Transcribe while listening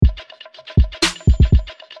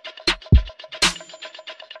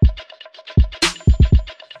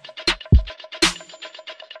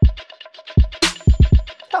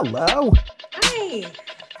Hello. Hi.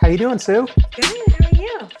 How you doing, Sue? Good. How are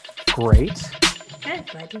you? Great. Good.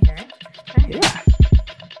 Glad to hear it. Hi. Yeah.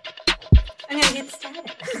 I'm going to get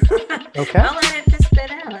started. Okay. I'll edit this bit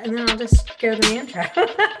out, and then I'll just go to the intro.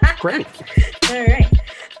 Great. All right.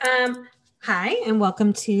 Hi, and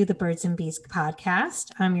welcome to the Birds and Bees podcast.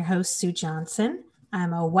 I'm your host, Sue Johnson.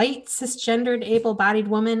 I'm a white, cisgendered, able-bodied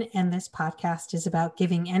woman, and this podcast is about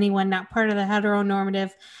giving anyone not part of the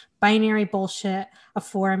heteronormative binary bullshit a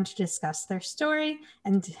forum to discuss their story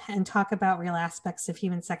and talk about real aspects of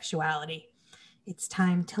human sexuality. It's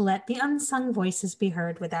time to let the unsung voices be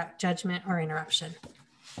heard without judgment or interruption.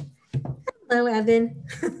 Hello, Evan.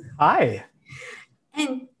 Hi.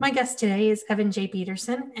 And my guest today is Evan J.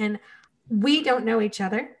 Peterson, and we don't know each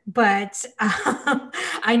other, but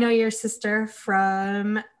I know your sister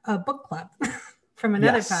from a book club, from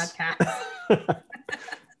another podcast.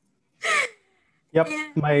 Yep.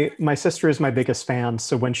 My sister is my biggest fan.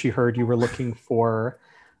 So when she heard you were looking for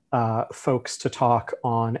folks to talk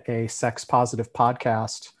on a sex positive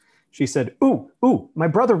podcast, she said, ooh, my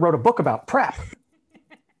brother wrote a book about PrEP.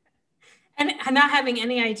 And not having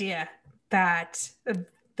any idea that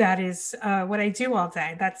is what I do all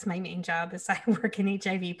day. That's my main job, is I work in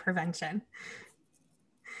HIV prevention.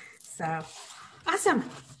 So awesome.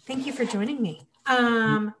 Thank you for joining me.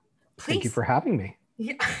 Please. Thank you for having me.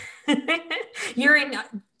 Yeah. You're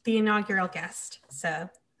the inaugural guest, so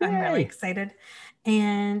I'm really excited.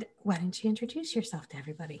 And why don't you introduce yourself to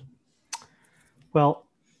everybody? Well,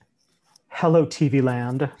 hello, TV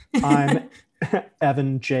land. I'm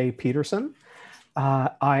Evan J. Peterson.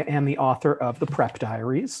 I am the author of The PrEP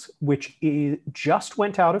Diaries, which just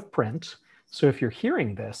went out of print. So if you're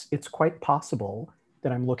hearing this, it's quite possible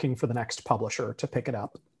that I'm looking for the next publisher to pick it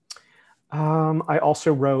up. I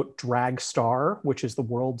also wrote Drag Star, which is the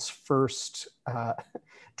world's first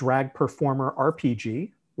drag performer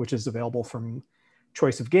RPG, which is available from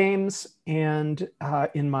Choice of Games. And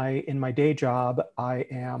in my day job, I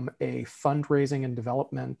am a fundraising and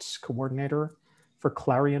development coordinator for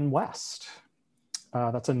Clarion West.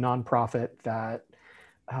 That's a nonprofit that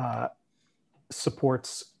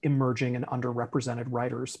supports emerging and underrepresented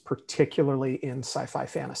writers, particularly in sci-fi,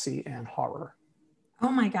 fantasy, and horror. Oh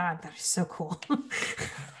my God, that is so cool.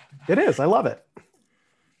 It is. I love it.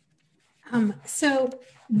 So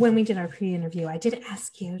when we did our pre-interview, I did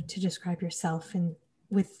ask you to describe yourself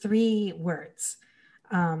with 3 words.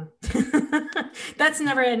 That's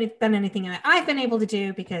never been anything that I've been able to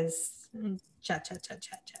do because chat.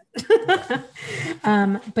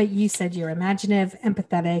 But you said you're imaginative,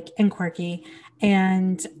 empathetic, and quirky.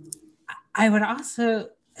 And I would also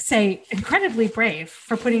say incredibly brave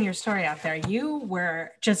for putting your story out there. You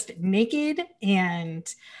were just naked and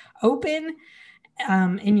open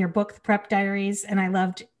in your book, The PrEP Diaries, and I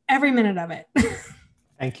loved every minute of it.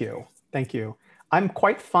 Thank you. I'm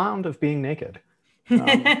quite fond of being naked.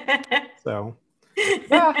 So,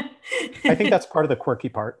 yeah, I think that's part of the quirky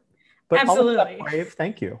part. But absolutely. All of that brave,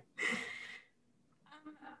 thank you.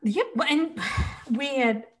 Yep, and we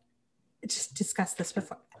had just discussed this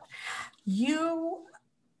before.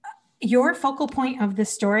 Your focal point of the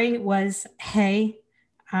story was, hey,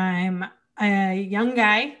 I'm a young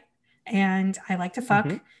guy and I like to fuck,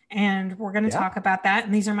 and we're going to talk about that.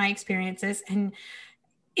 And these are my experiences. And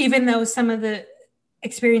even though some of the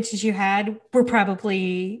experiences you had were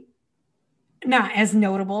probably not as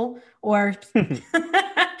notable, or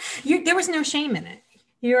there was no shame in it.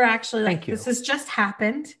 You were actually like, this has just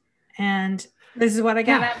happened, and this is what I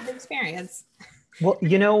got out of the experience. Well,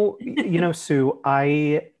 you know, Sue,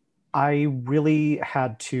 I really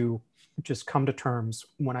had to just come to terms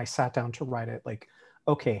when I sat down to write it, like,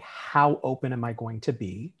 okay, how open am I going to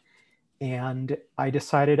be? And I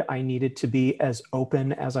decided I needed to be as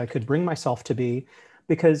open as I could bring myself to be,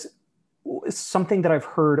 because something that I've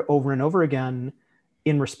heard over and over again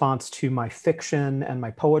in response to my fiction and my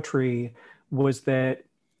poetry was that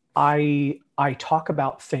I talk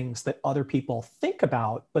about things that other people think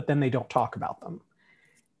about, but then they don't talk about them.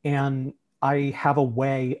 And I have a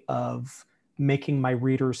way of making my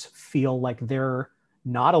readers feel like they're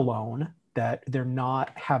not alone, that they're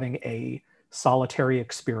not having a solitary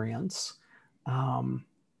experience.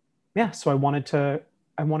 So I wanted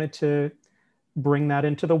to bring that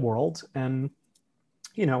into the world. And,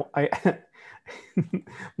 you know,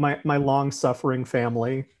 my long-suffering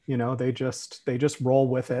family, you know, they just roll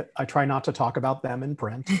with it. I try not to talk about them in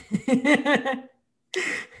print.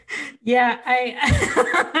 Yeah,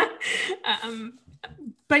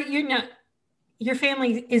 but you know, your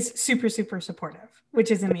family is super, super supportive, which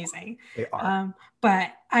is amazing. They are. But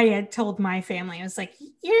I had told my family, I was like,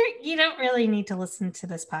 you don't really need to listen to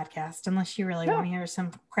this podcast unless you really want to hear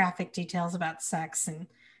some graphic details about sex. And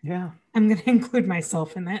Yeah. I'm going to include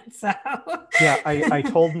myself in it. So Yeah, I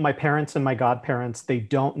told my parents and my godparents they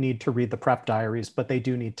don't need to read the prep diaries, but they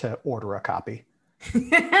do need to order a copy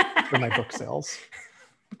for my book sales.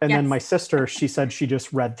 And then my sister, she said she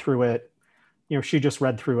just read through it. She just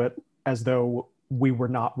read through it as though we were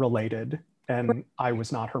not related and I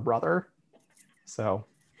was not her brother. So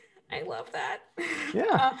I love that.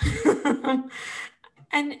 Yeah.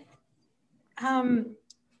 And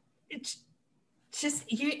it's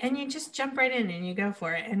just you just jump right in and you go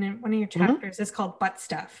for it. And then one of your chapters is called Butt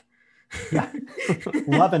Stuff. Yeah.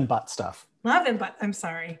 Love and butt stuff. Love and butt. I'm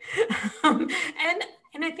sorry. And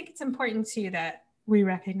I think it's important too that we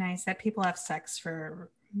recognize that people have sex for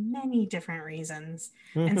many different reasons.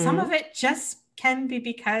 And some of it just can be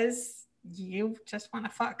because you just want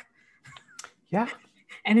to fuck. Yeah.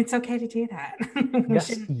 And it's okay to do that.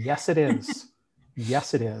 Yes, it is.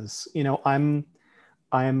 Yes, it is.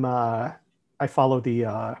 I follow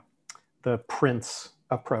the Prince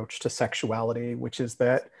approach to sexuality, which is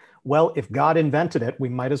that, well, if God invented it, we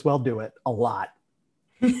might as well do it a lot.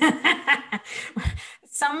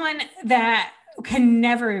 Someone that can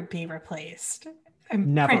never be replaced.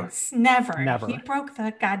 Never. Prince, never. He broke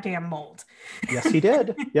the goddamn mold. Yes, he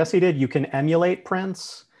did. Yes, he did. You can emulate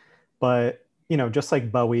Prince, but just like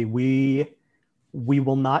Bowie, we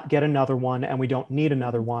will not get another one, and we don't need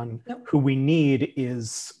another one. Nope. Who we need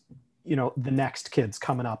is, the next kids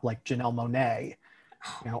coming up, like Janelle Monáe.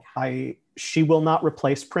 She will not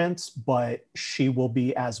replace Prince, but she will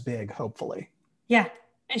be as big, hopefully. Yeah,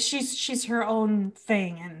 she's her own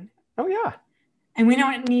thing, and oh yeah, and we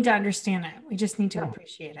don't need to understand it. We just need to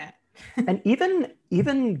appreciate it. And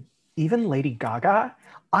even Lady Gaga,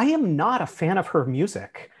 I am not a fan of her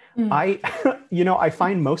music. I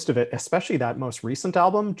find most of it, especially that most recent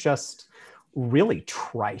album, just really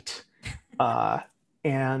trite.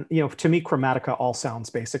 And to me, Chromatica all sounds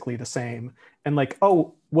basically the same. And like,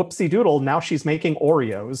 oh, whoopsie doodle, now she's making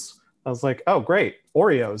Oreos. I was like, oh, great,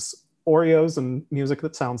 Oreos and music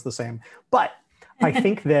that sounds the same. But I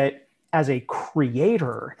think that as a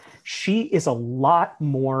creator, she is a lot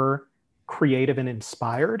more creative and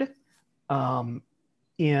inspired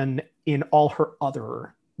in all her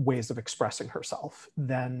other ways of expressing herself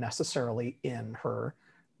than necessarily in her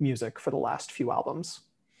music for the last few albums.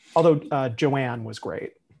 Although Joanne was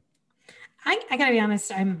great. I gotta be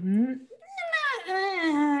honest, I'm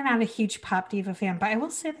not a huge pop diva fan, but I will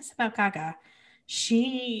say this about Gaga.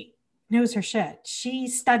 She knows her shit. She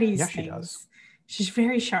studies things. She does. She's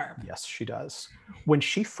very sharp. Yes, she does. When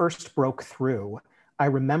she first broke through, I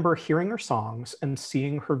remember hearing her songs and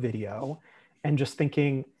seeing her video and just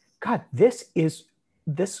thinking, God, this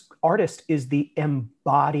artist is the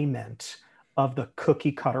embodiment of the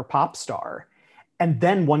cookie cutter pop star. And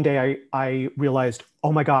then one day I realized,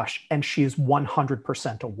 oh my gosh, and she is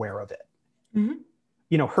 100% aware of it.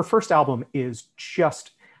 Mm-hmm. Her first album is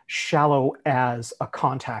just shallow as a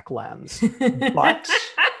contact lens,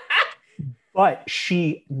 but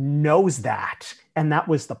she knows that. And that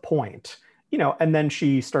was the point, and then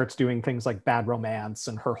she starts doing things like Bad Romance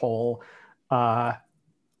and her whole, I'm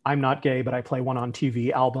not gay, but I play one on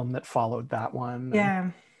TV album that followed that one. Yeah.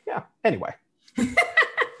 And, yeah. Anyway.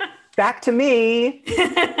 Back to me.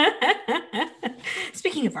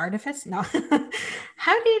 Speaking of artifice, no.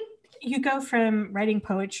 How did you go from writing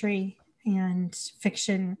poetry and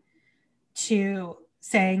fiction to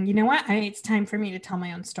saying, you know what, it's time for me to tell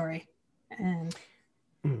my own story and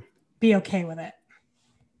be okay with it?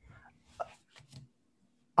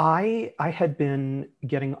 I had been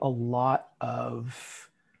getting a lot of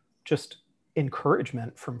just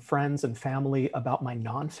encouragement from friends and family about my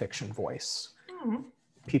nonfiction voice. Mm.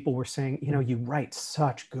 People were saying, you write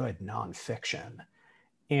such good nonfiction.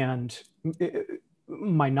 And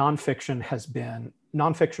my nonfiction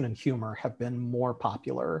and humor have been more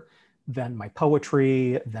popular than my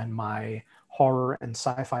poetry, than my horror and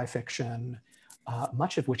sci-fi fiction,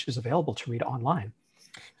 much of which is available to read online.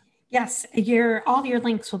 Yes, all your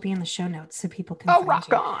links will be in the show notes so people can find rock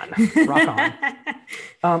you.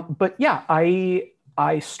 On. But yeah,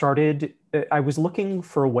 I started, I was looking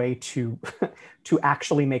for a way to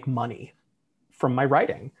actually make money from my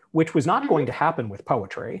writing, which was not going to happen with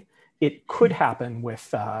poetry. It could happen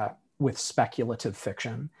with speculative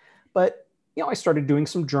fiction. But, I started doing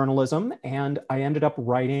some journalism, and I ended up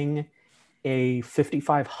writing a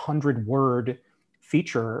 5,500 word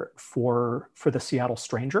feature for the Seattle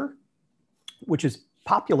Stranger, which is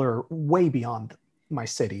popular way beyond my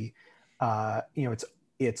city.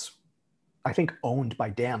 It's I think owned by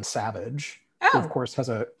Dan Savage, who of Oh, course has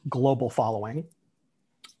a global following.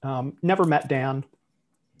 Never met Dan.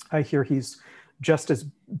 I hear he's just as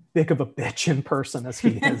big of a bitch in person as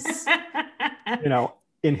he is,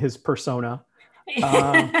 in his persona.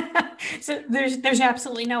 So there's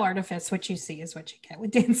absolutely no artifice. What you see is what you get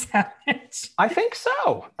with Dan Savage. I think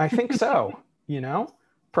so.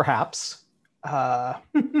 Perhaps. But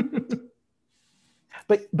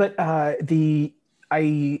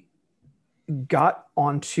I got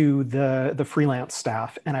onto the freelance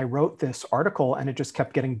staff and I wrote this article and it just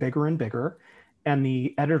kept getting bigger and bigger. And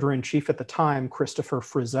the editor-in-chief at the time, Christopher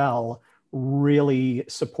Frizzell, really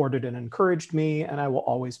supported and encouraged me, and I will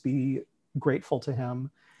always be grateful to him.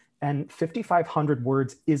 And 5,500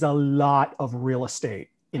 words is a lot of real estate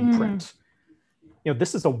in print.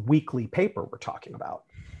 This is a weekly paper we're talking about.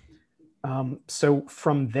 So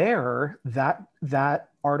from there, that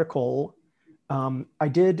article, I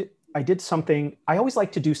did something. I always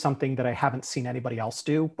like to do something that I haven't seen anybody else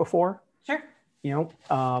do before. Sure.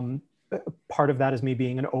 Part of that is me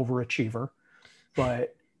being an overachiever,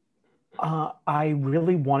 but I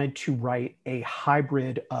really wanted to write a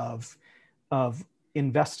hybrid of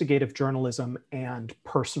investigative journalism and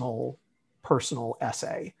personal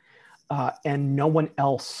essay. And no one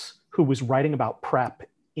else who was writing about PrEP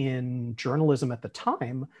in journalism at the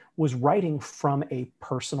time was writing from a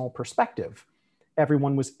personal perspective.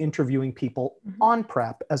 Everyone was interviewing people on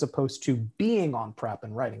PrEP as opposed to being on PrEP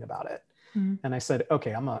and writing about it. And I said,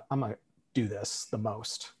 okay, I'm gonna do this the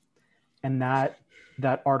most. And that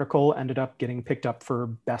article ended up getting picked up for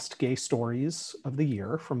Best Gay Stories of the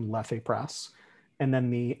Year from Leffe Press. And then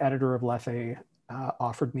the editor of Leffe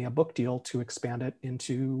offered me a book deal to expand it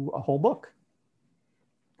into a whole book.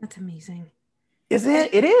 That's amazing. Is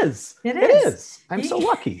it? It is. It is. I'm so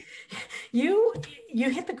lucky. You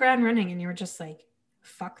hit the ground running and you were just like,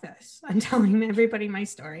 fuck this. I'm telling everybody my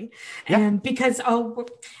story. Yeah. And because,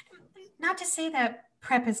 not to say that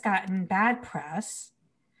PrEP has gotten bad press,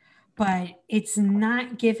 but it's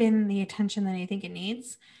not given the attention that I think it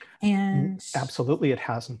needs. And absolutely, it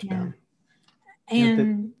hasn't been.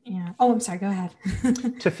 And I'm sorry, go ahead.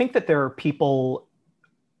 To think that there are people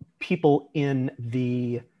in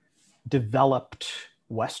the developed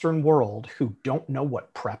Western world who don't know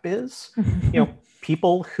what PrEP is,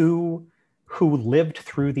 people who lived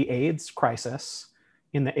through the AIDS crisis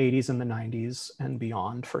in the 80s and the 90s and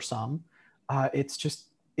beyond for some.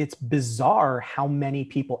 It's bizarre how many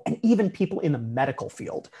people, and even people in the medical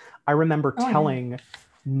field. I remember telling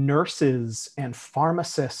nurses and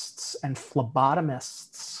pharmacists and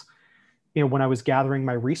phlebotomists, when I was gathering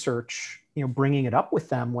my research, bringing it up with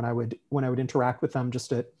them when I would interact with them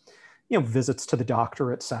just at, visits to the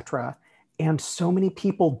doctor, etc. And so many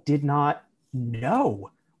people did not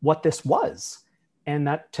know what this was. And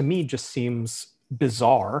that to me just seems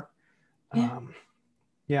bizarre.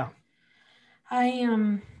 Yeah.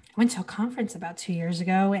 I went to a conference about 2 years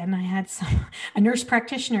ago and I had a nurse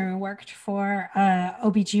practitioner who worked for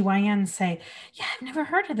OBGYN say, yeah, I've never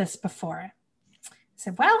heard of this before. I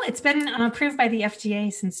said, well, it's been approved by the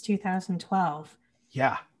FDA since 2012.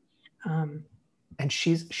 Yeah. And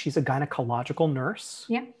she's a gynecological nurse.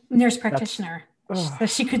 Yeah. Nurse practitioner. So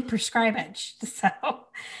she could prescribe it. So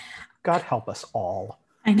God help us all.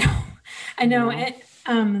 I know.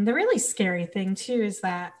 And, the really scary thing too is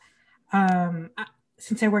that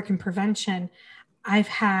since I work in prevention, I've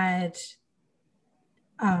had,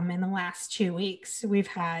 in the last 2 weeks, we've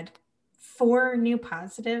had 4 new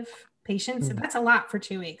positive patients. Mm. That's a lot for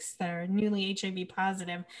 2 weeks. They're newly HIV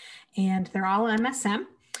positive, and they're all MSM,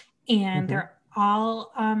 and they're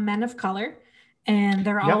all men of color, and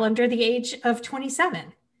they're all under the age of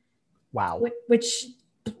 27. Wow. Which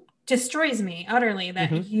destroys me utterly,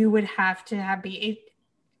 that you would have to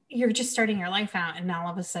you're just starting your life out, and all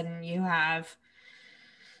of a sudden you have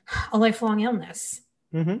a lifelong illness.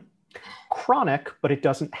 Chronic, but it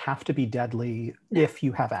doesn't have to be deadly if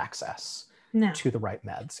you have access to the right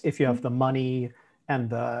meds. If you have the money and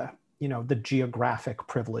the geographic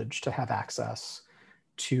privilege to have access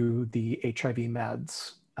to the HIV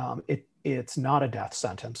meds, it's not a death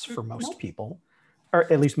sentence for most people,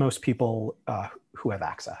 or at least most people who have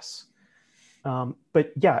access.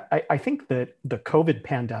 But yeah, I think that the COVID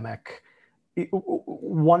pandemic,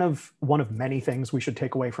 one of many things we should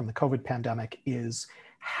take away from the COVID pandemic is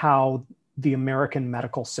how the American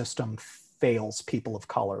medical system fails people of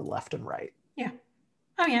color left and right. Yeah.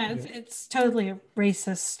 Oh yeah, it's totally a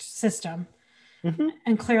racist system.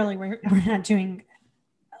 And clearly we're not doing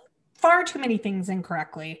far too many things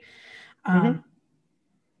incorrectly.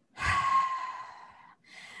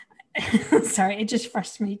 sorry, it just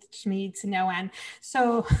frustrates me to no end.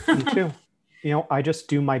 So Me too. I just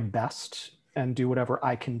do my best and do whatever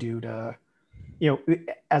I can do to,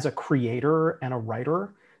 as a creator and a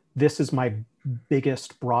writer, this is my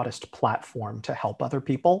biggest, broadest platform to help other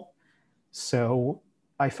people. So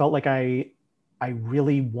I felt like I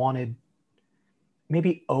really wanted,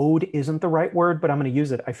 maybe owed isn't the right word, but I'm going to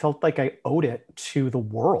use it. I felt like I owed it to the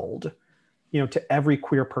world, to every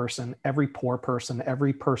queer person, every poor person,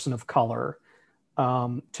 every person of color,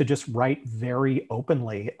 to just write very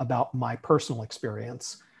openly about my personal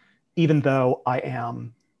experience, even though I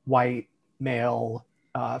am white, male,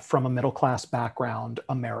 from a middle class background,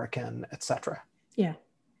 American, etc. yeah.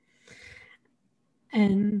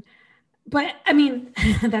 But I mean,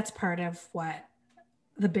 that's part of what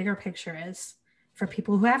the bigger picture is for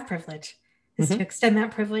people who have privilege, is to extend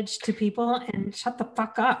that privilege to people and shut the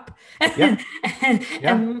fuck up. Yeah.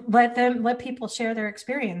 and let people share their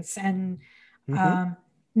experience and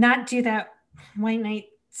not do that white knight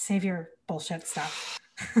savior bullshit stuff.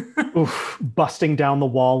 Oof, busting down the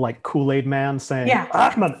wall like Kool-Aid Man saying, Yeah.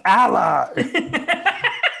 I'm an ally.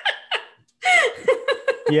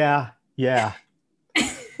 Yeah.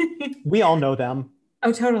 We all know them.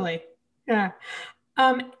 Oh, totally. Yeah.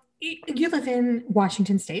 You live in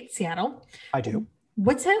Washington State, Seattle. I do.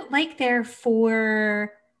 What's it like there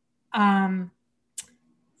for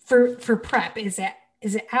PrEP? Is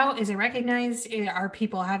it out? Is it recognized? Are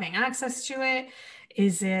people having access to it?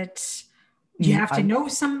 Is it, do you have to know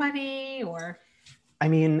somebody, or? I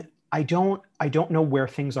mean, I don't know where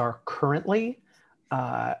things are currently.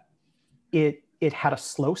 It had a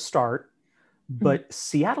slow start, but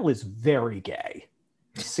Seattle is very gay.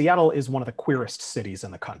 Seattle is one of the queerest cities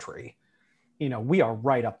in the country. We are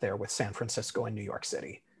right up there with San Francisco and New York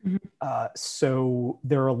City. So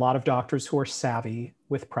there are a lot of doctors who are savvy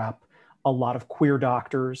with PrEP, a lot of queer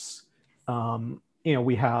doctors.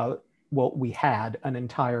 We had an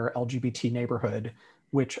entire LGBT neighborhood,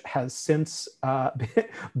 which has since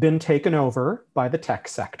been taken over by the tech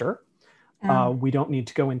sector. We don't need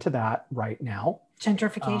to go into that right now.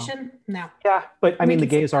 Gentrification? No. Yeah, but I mean, the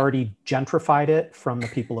gays already gentrified it from the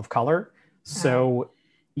people of color. So,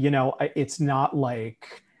 it's not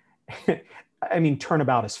like, I mean,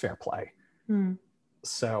 turnabout is fair play.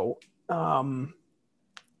 So,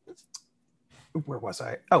 where was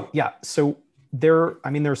I? Oh, yeah. So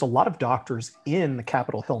there's a lot of doctors in the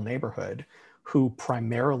Capitol Hill neighborhood who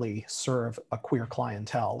primarily serve a queer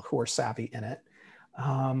clientele who are savvy in it.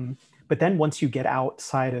 But then once you get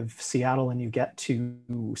outside of Seattle and you get to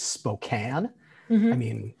Spokane, I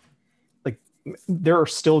mean, like, there are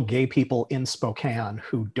still gay people in Spokane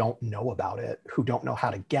who don't know about it, who don't know how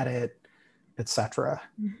to get it, etc.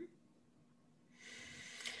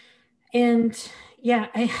 And yeah,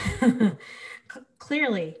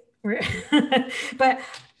 clearly, but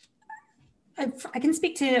I can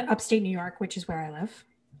speak to upstate New York, which is where I live.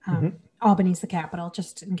 Albany's the capital,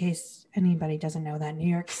 just in case anybody doesn't know that. New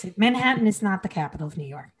York City, Manhattan is not the capital of New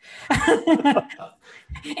York.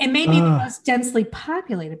 It may be the most densely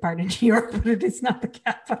populated part of New York, but it is not the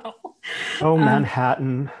capital. Oh,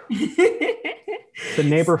 Manhattan. The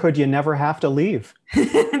neighborhood you never have to leave.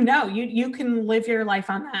 No, you can live your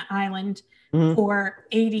life on that island for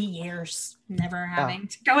 80 years, never having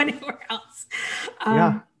to go anywhere else.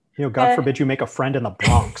 God forbid you make a friend in the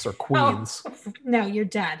Bronx or Queens. Oh, no, you're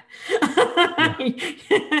dead.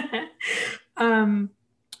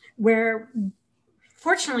 Where,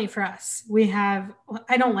 fortunately for us, I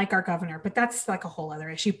don't like our governor, but that's like a whole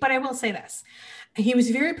other issue. But I will say this. He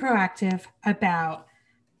was very proactive about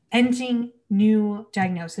ending new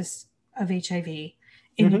diagnosis of HIV in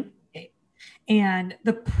New York State. And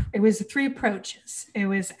it was 3 approaches. It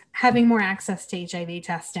was having more access to HIV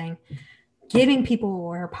testing, getting people who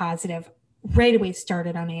were positive right away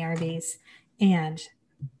started on ARVs, and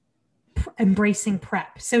embracing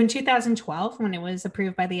PrEP. So in 2012, when it was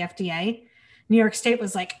approved by the FDA, New York State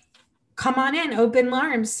was like, come on in, open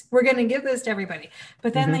arms. We're going to give this to everybody.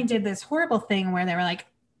 But then they did this horrible thing where they were like,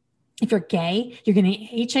 if you're gay, you're going to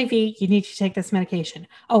get HIV, you need to take this medication.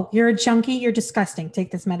 Oh, you're a junkie, you're disgusting,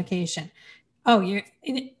 take this medication. Oh,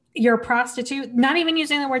 you're a prostitute, not even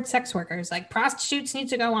using the word sex workers, like prostitutes need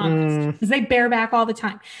to go on because they bareback all the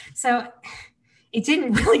time. So it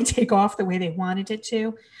didn't really take off the way they wanted it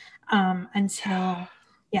to until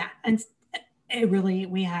we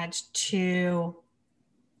had to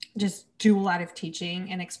just do a lot of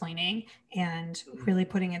teaching and explaining and really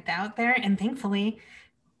putting it out there. And thankfully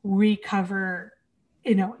Medicaid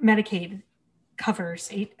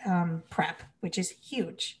covers PrEP, which is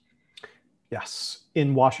huge. Yes.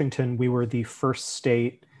 In Washington, we were the first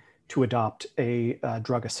state to adopt a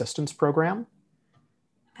drug assistance program.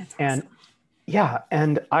 That's And awesome. yeah,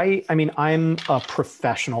 and I mean, I'm a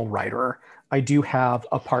professional writer. I do have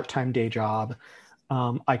a part-time day job.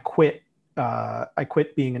 I quit. I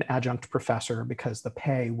quit being an adjunct professor because the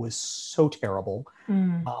pay was so terrible,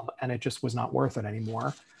 Mm. and it just was not worth it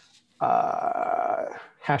anymore. Uh,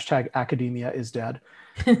 hashtag academia is dead.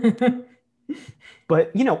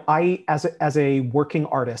 But you know, I as a working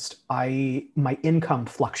artist, I my income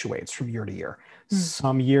fluctuates from year to year. Mm.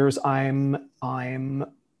 Some years I'm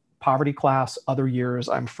poverty class, other years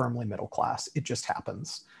I'm firmly middle class. It just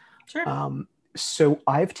happens. Sure. So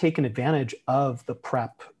I've taken advantage of the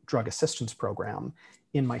PrEP drug assistance program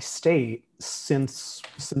in my state since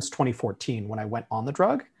 2014 when I went on the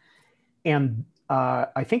drug, and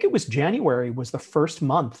I think it was January was the first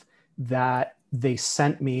month that they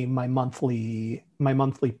sent me my monthly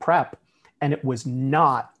PrEP, and it was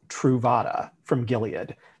not Truvada from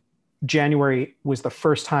Gilead. January was the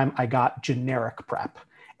first time I got generic PrEP,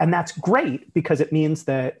 and that's great because it means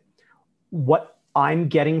that what I'm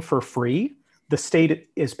getting for free, the state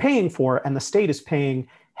is paying for, and the state is paying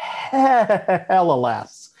hella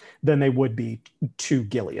less than they would be to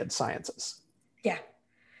Gilead Sciences. Yeah.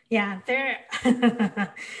 Yeah. There. I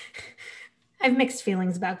have mixed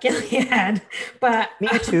feelings about Gilead, but Me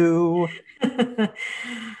too.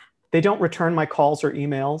 They don't return my calls or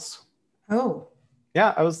emails. oh,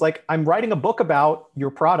 Yeah, I was like, I'm writing a book about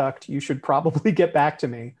your product. You should probably get back to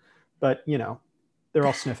me. But, you know, they're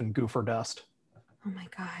all sniffing goofer dust. oh my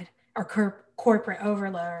God, our corporate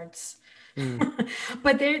overlords. Mm.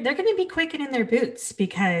 But they're going to be quicking in their boots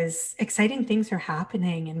because exciting things are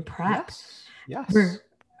happening in prep. Yes. Yes. We're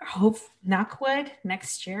hope knockwood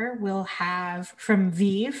next year we'll have from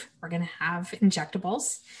Vive. We're going to have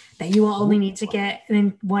injectables that you will only need to get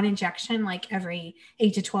in one injection like every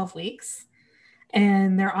 8 to 12 weeks.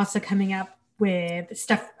 And they're also coming up with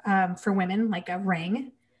stuff for women like a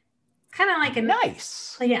ring, kind of like a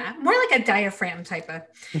Nice. yeah, more like a diaphragm type of.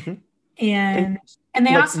 Mm-hmm. And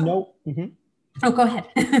they like, also no. Mm-hmm. oh, go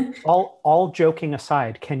ahead. All joking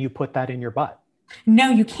aside, can you put that in your butt? No,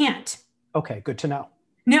 you can't. Okay, good to know.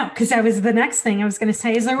 No, because that was the next thing I was going to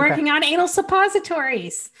say is they're Okay. working on anal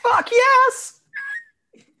suppositories. Fuck yes.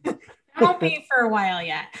 It won't be for a while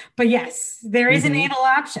yet, but yes, there is an anal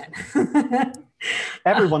option.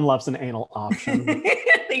 Everyone loves an anal option.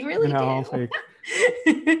 They really You know, do. like,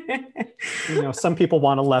 you know, some people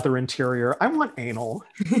want a leather interior. I want anal.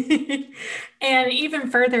 And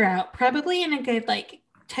even further out, probably in a good like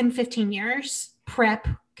 10, 15 years, PrEP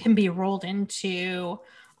can be rolled into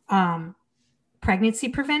pregnancy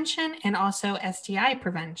prevention and also STI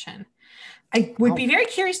prevention. I would be very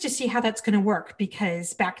curious to see how that's going to work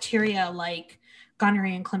because bacteria like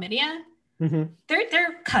gonorrhea and chlamydia,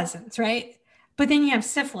 they're cousins, right? But then you have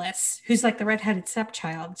syphilis, who's like the redheaded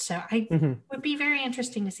stepchild. So I would be very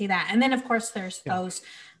interesting to see that. And then, of course, there's those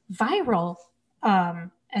viral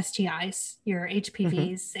STIs, your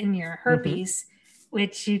HPVs and your herpes,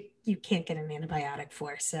 which you can't get an antibiotic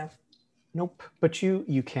for. So nope, but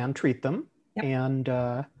you can treat them. Yep. And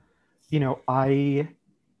you know,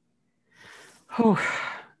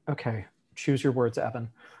 okay, choose your words, Evan.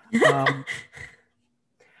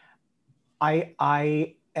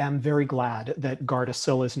 I am very glad that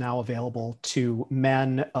Gardasil is now available to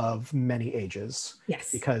men of many ages.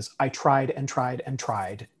 Yes. Because I tried and tried and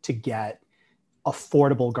tried to get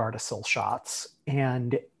affordable Gardasil shots,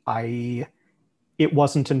 and it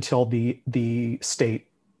wasn't until the state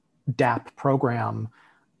DAP program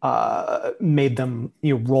made them,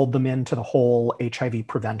 rolled them into the whole HIV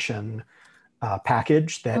prevention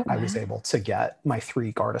package that I was able to get my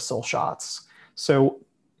 3 Gardasil shots. So,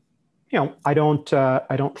 I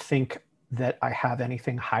don't think that I have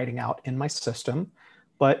anything hiding out in my system,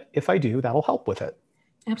 but if I do, that'll help with it.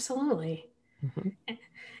 Absolutely.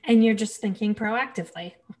 And you're just thinking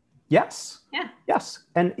proactively. Yes. Yeah. Yes.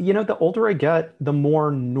 And, the older I get, the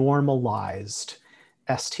more normalized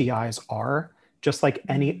STIs are, just like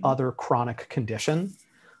any other chronic condition.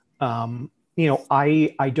 I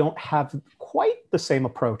don't have quite the same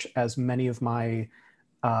approach as many of my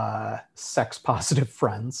sex positive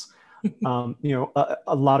friends. A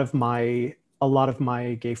lot of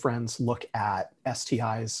my gay friends look at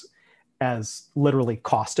STIs as literally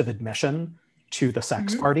cost of admission to the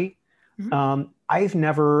sex party. I've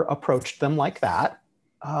never approached them like that,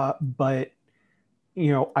 but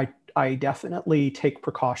I definitely take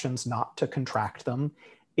precautions not to contract them.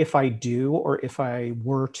 If I do, or if I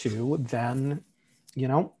were to, then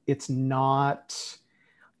it's not,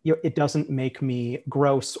 it doesn't make me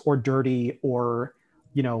gross or dirty or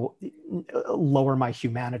lower my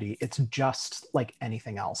humanity. It's just like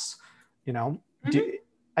anything else, you know? Mhm.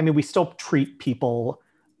 I mean, we still treat people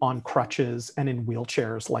on crutches and in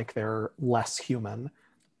wheelchairs like they're less human,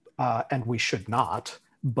 and we should not.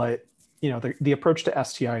 But, the approach to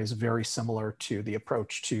STI is very similar to the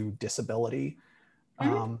approach to disability,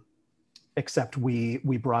 Mhm. except we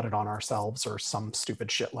brought it on ourselves or some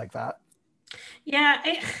stupid shit like that. Yeah,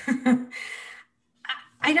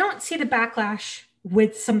 I don't see the backlash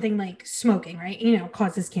with something like smoking, right?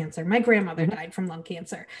 Causes cancer. My grandmother Mhm. died from lung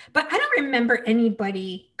cancer, but I don't remember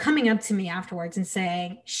anybody coming up to me afterwards and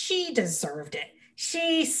saying she deserved it.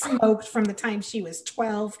 She smoked from the time she was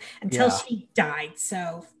 12 until Yeah. she died.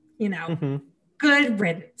 So, Hmm. good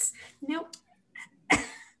riddance. Nope.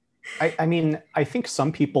 I mean, I think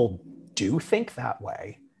some people do think that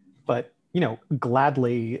way, but,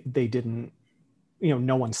 gladly they didn't,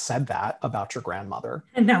 no one said that about your grandmother.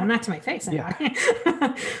 No, not to my face Yeah. anyway.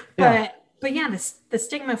 Yeah. but yeah, the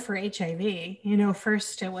stigma for HIV,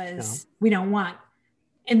 first it Yeah. was we don't want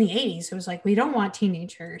in the 80s, it was like we don't want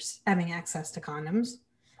teenagers having access to condoms.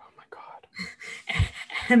 Oh my God.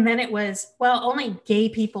 And then it was, well, only gay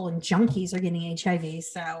people and junkies are getting HIV,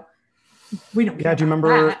 so we don't care Yeah.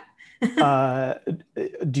 about that. Uh,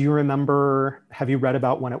 do you remember, have you read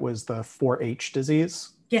about when it was the 4-H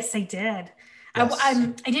disease? Yes, I did. Yes.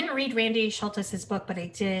 I didn't read Randy Schultes' book, but I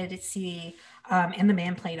did see And the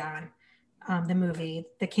Man Played On, the movie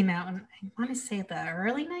that came out in, I want to say, the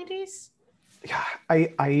early 90s. Yeah.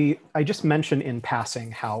 I just mentioned in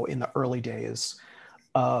passing how in the early days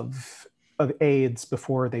of AIDS,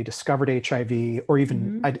 before they discovered HIV, or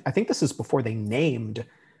even Mm-hmm. I think this is before they named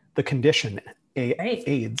the condition Right.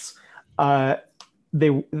 AIDS. Uh,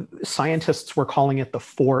 they Scientists were calling it the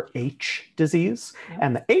 4-H disease, Yep.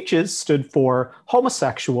 and the H's stood for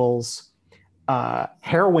homosexuals,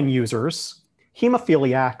 heroin users,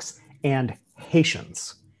 hemophiliacs, and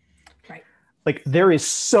Haitians. Right. Like, there is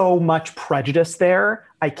so much prejudice there.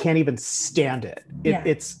 I can't even stand it. Yeah.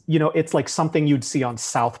 It's like something you'd see on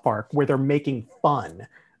South Park where they're making fun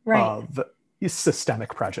Right. of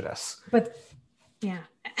systemic prejudice. But yeah.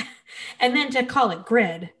 And then to call it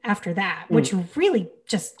grid after that, Mm, which really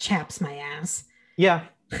just chaps my ass. yeah.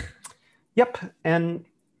 Yep. And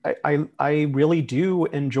I really do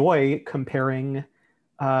enjoy comparing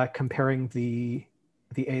the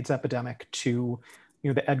AIDS epidemic to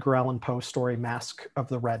the Edgar Allan Poe story Mask of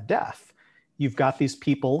the Red Death. You've got these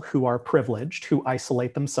people who are privileged, who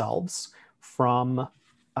isolate themselves from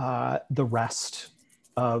the rest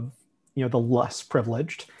of the less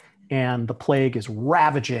privileged, and the plague is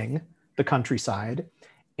ravaging the countryside.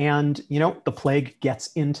 And the plague gets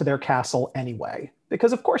into their castle anyway,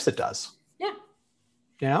 because of course it does. Yeah.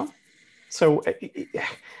 Yeah. So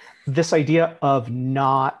this idea of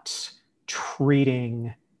not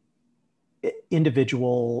treating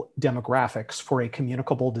individual demographics for a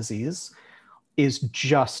communicable disease is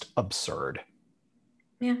just absurd.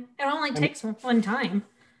 Yeah. It only I mean, takes one time.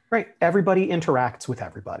 right. Everybody interacts with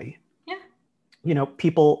everybody. Yeah.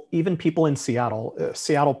 Even people in Seattle,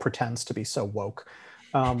 Seattle pretends to be so woke.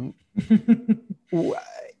 Um,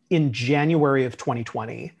 in January of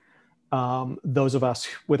 2020, those of us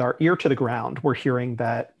with our ear to the ground were hearing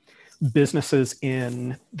that businesses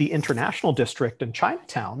in the International District in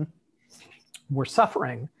Chinatown were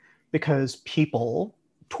suffering because people,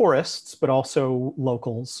 tourists, but also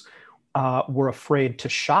locals, were afraid to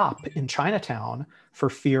shop in Chinatown for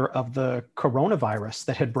fear of the coronavirus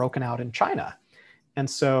that had broken out in China. And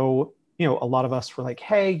so, a lot of us were like,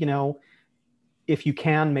 hey, if you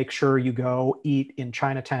can, make sure you go eat in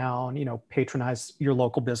Chinatown, patronize your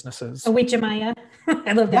local businesses. Owejimaya.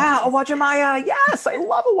 I love that. Yeah, Awajimaya. Yes, I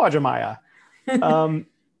love Awajimaya.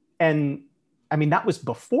 And I mean, that was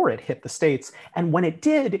before it hit the States. And when it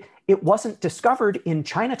did, it wasn't discovered in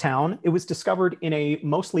Chinatown. It was discovered in a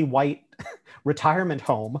mostly white retirement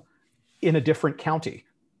home in a different county.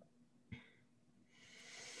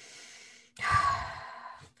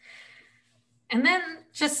 And then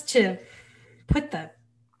just to put the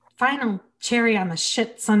final cherry on the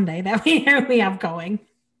shit sundae that we have going.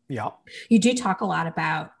 Yeah. You do talk a lot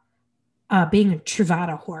about being a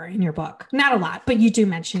Truvada whore in your book. Not a lot, but you do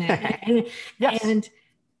mention it. And, Yes. and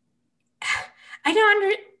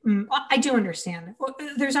I do understand.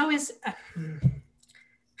 There's always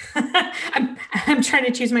I'm trying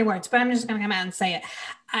to choose my words, but I'm just going to come out and say it.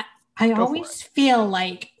 I always feel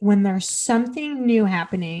like when there's something new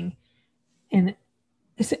happening in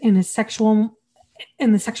the sexual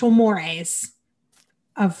mores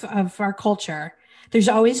of our culture, there's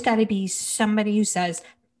always got to be somebody who says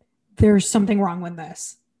there's something wrong with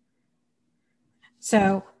this.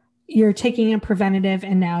 So, you're taking a preventative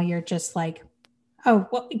and now you're just like, oh,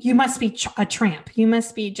 well, you must be a tramp. You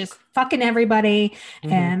must be just fucking everybody.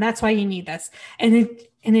 And that's why you need this. And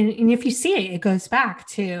if you see it, it goes back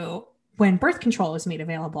to when birth control was made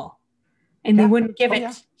available and they wouldn't give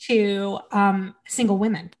it to single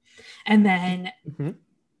women. And then,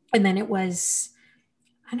 and then it was,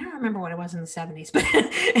 I don't remember what it was in the 70s, but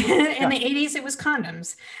in the 80s, it was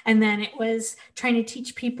condoms. And then it was trying to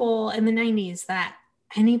teach people in the 90s that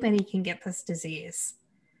anybody can get this disease.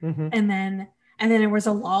 And then there was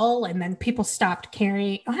a lull, and then people stopped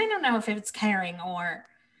carrying. I don't know if it's caring or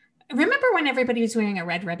remember when everybody was wearing a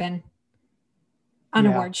red ribbon on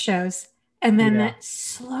award shows, and then that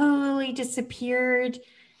slowly disappeared.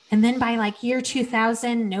 And then by like year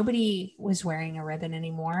 2000, nobody was wearing a ribbon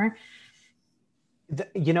anymore.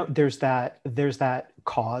 You know, there's that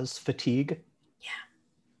cause fatigue. Yeah.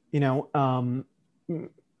 You know,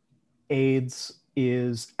 AIDS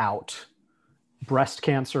is out. Breast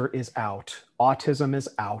cancer is out. Autism is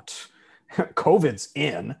out. COVID's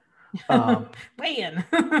in. Way in.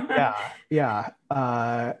 Yeah.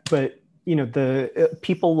 But, you know, the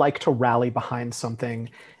people like to rally behind something.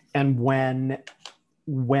 And when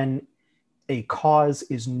a cause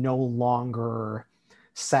is no longer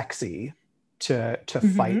sexy to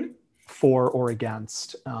fight for or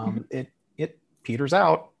against, it peters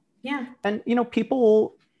out. Yeah. And, you know,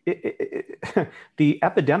 people, the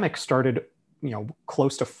epidemic started, you know,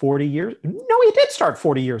 close to 40 years. No, it did start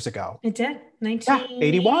 40 years ago. It did.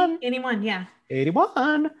 1981. 81, yeah.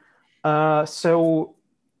 81. So,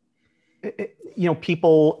 you know,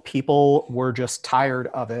 people were just tired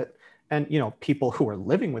of it. And, you know, people who are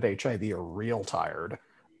living with HIV are real tired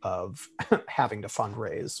of having to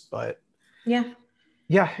fundraise. But yeah,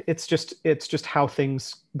 it's just how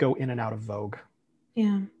things go in and out of vogue.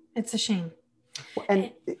 Yeah, it's a shame.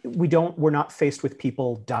 And we're not faced with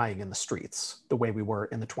people dying in the streets the way we were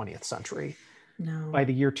in the 20th century. No. By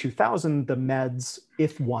the year 2000, the meds,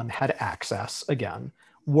 if one had access again,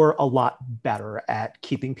 were a lot better at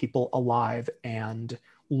keeping people alive and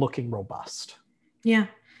looking robust. Yeah.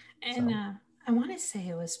 And I want to say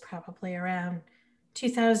it was probably around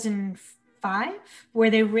 2005 where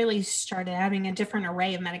they really started having a different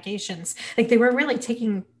array of medications. Like they were really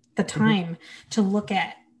taking the time to look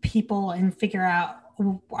at people and figure out,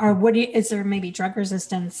 or is there maybe drug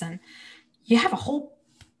resistance? And you have a whole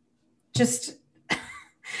just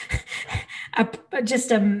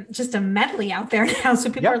a medley out there now.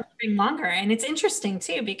 So people are living longer. And it's interesting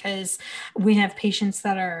too, because we have patients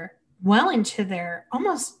that are well into their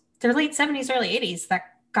late 70s, early 80s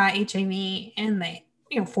that got HIV in the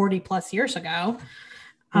 40 plus years ago.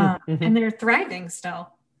 And they're thriving still.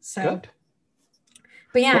 So good.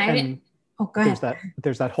 But yeah, go ahead.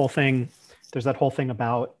 There's that whole thing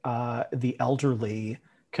about the elderly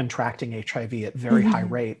contracting HIV at very high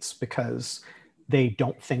rates because they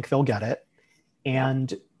don't think they'll get it.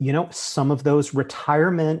 And, you know, some of those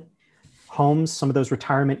retirement homes, some of those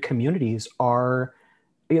retirement communities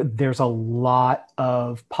there's a lot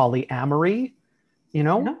of polyamory, you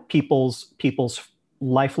know, people's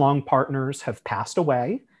lifelong partners have passed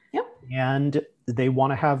away and they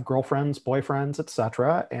want to have girlfriends, boyfriends,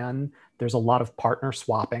 etc. And there's a lot of partner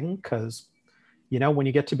swapping because, you know, when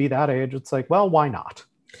you get to be that age, it's like, well, why not?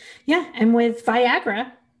 Yeah. And with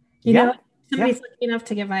Viagra, you know, somebody's lucky enough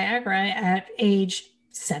to get Viagra at age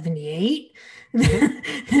 78, then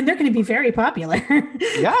they're going to be very popular.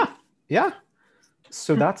 Yeah.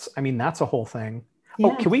 So that's a whole thing. Yeah.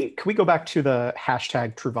 Oh, can we go back to the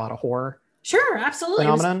hashtag Truvada whore? Sure, absolutely.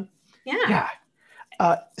 Phenomenon? Yeah.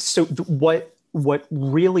 So what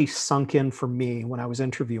really sunk in for me when I was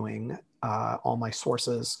interviewing all my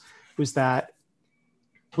sources was that,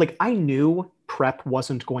 like, I knew PrEP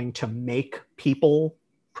wasn't going to make people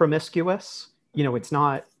promiscuous. You know, it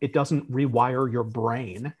doesn't rewire your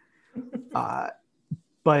brain.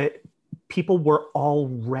 But people were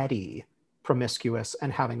already promiscuous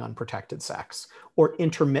and having unprotected sex or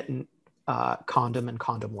intermittent condom and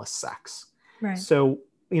condomless sex. Right. So,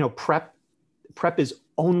 you know, PrEP is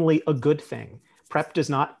only a good thing. PrEP does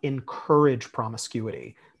not encourage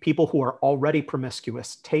promiscuity. People who are already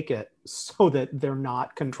promiscuous take it so that they're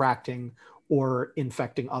not contracting or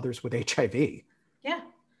infecting others with HIV. Yeah.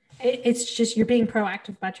 It's just you're being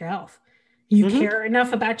proactive about your health. You care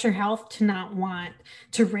enough about your health to not want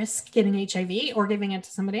to risk getting HIV or giving it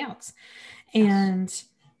to somebody else. And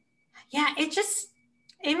yeah, it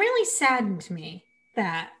really saddened me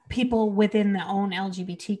that people within the own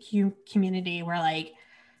LGBTQ community were like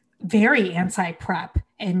very anti-PrEP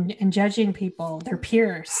and judging people, their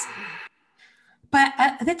peers. But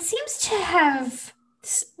that seems to have,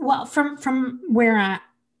 well, from where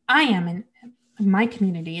I am in my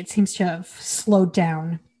community, it seems to have slowed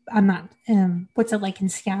down. I'm not, what's it like in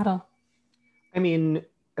Seattle? I mean,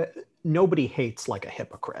 nobody hates like a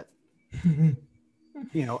hypocrite,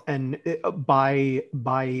 and by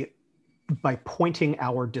pointing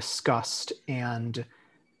our disgust and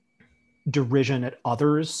derision at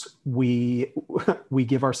others, we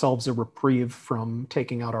give ourselves a reprieve from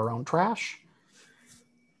taking out our own trash.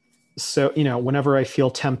 So, whenever I feel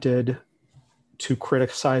tempted to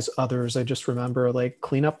criticize others, I just remember like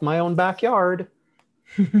clean up my own backyard.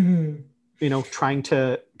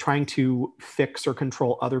 Trying to fix or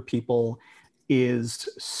control other people is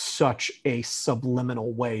such a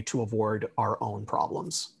subliminal way to avoid our own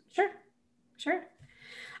problems. Sure.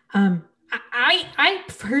 I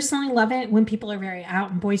personally love it when people are very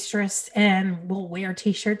out and boisterous and will wear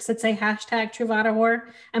t-shirts that say hashtag Truvada whore.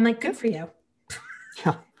 I'm like, good for you.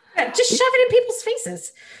 Yeah. Yeah, just shove it in people's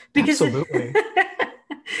faces. Because absolutely.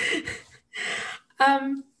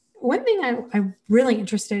 One thing I'm really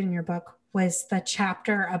interested in your book was the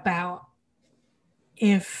chapter about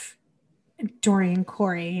if Dorian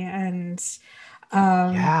Corey and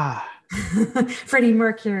Freddie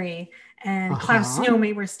Mercury and Klaus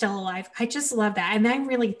Nomi were still alive. I just love that. And I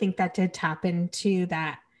really think that did tap into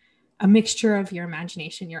that, a mixture of your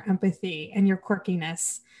imagination, your empathy, and your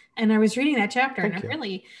quirkiness. And I was reading that chapter and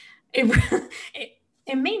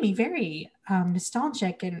it made me very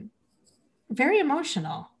nostalgic and very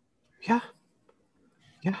emotional. Yeah.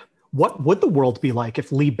 What would the world be like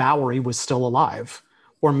if Lee Bowery was still alive,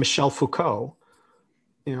 or Michel Foucault?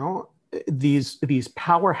 These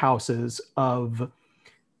powerhouses of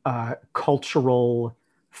cultural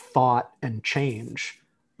thought and change.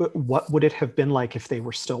 But what would it have been like if they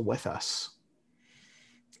were still with us?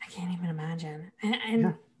 I can't even imagine.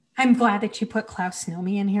 And I'm glad that you put Klaus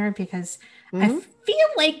Nomi in here, because I feel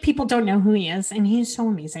like people don't know who he is, and he's so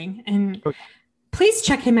amazing. And please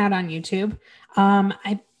check him out on YouTube.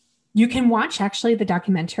 You can watch actually the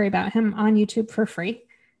documentary about him on YouTube for free,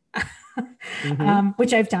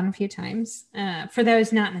 which I've done a few times. For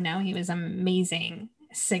those not in the know, he was an amazing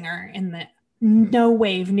singer in the new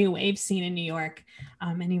wave scene in New York.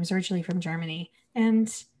 And he was originally from Germany. And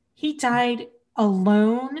he died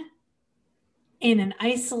alone in an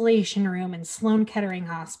isolation room in Sloan Kettering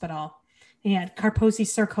Hospital. He had Kaposi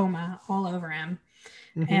sarcoma all over him.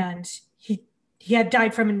 And he had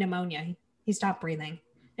died from a pneumonia. He stopped breathing.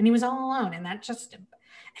 And he was all alone. And that just,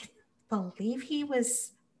 I believe he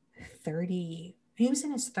was 30. He was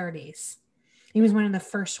in his 30s. He was one of the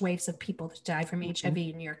first waves of people to die from HIV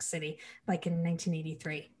in New York City, like in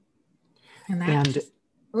 1983.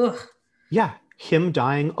 Him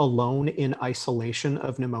dying alone in isolation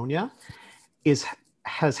of pneumonia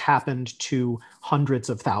has happened to hundreds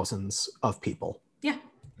of thousands of people.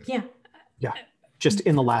 Yeah. Just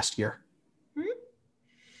in the last year.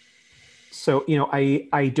 So,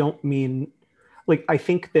 I don't mean, like, I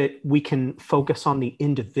think that we can focus on the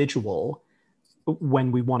individual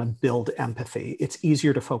when we want to build empathy. It's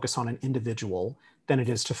easier to focus on an individual than it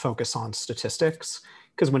is to focus on statistics.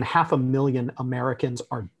 Because when 500,000 Americans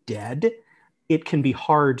are dead, it can be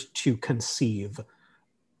hard to conceive.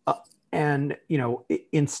 And,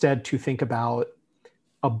 instead to think about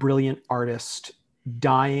a brilliant artist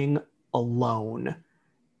dying alone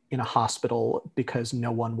in a hospital because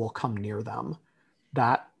no one will come near them.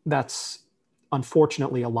 That's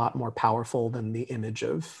unfortunately a lot more powerful than the image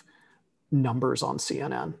of numbers on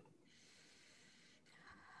CNN.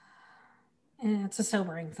 And it's a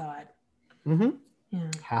sobering thought. Yeah.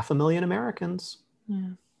 500,000 Americans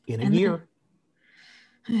in a year.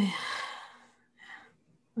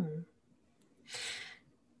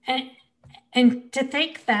 And to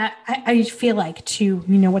think that, I feel like too,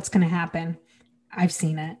 what's going to happen. I've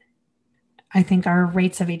seen it. I think our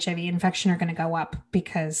rates of HIV infection are going to go up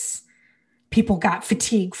because people got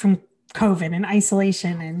fatigued from COVID and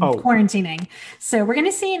isolation and quarantining. So we're going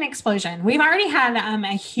to see an explosion. We've already had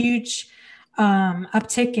a huge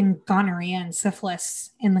uptick in gonorrhea and syphilis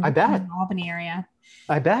in the Albany area.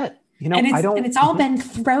 I bet. And it's all been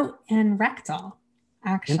throat and rectal.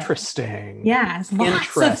 Actually. Interesting. Yeah,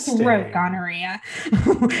 lots of throat gonorrhea,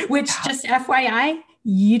 which just FYI,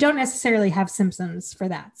 you don't necessarily have symptoms for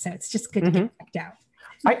that. So it's just good to get checked out.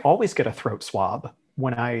 I always get a throat swab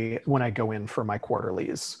when I go in for my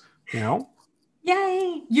quarterlies,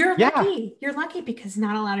 Yay. You're lucky. You're lucky because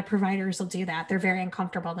not a lot of providers will do that. They're very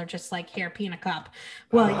uncomfortable. They're just like, here, pee in a cup.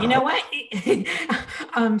 Well, you know what?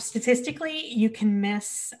 Statistically, you can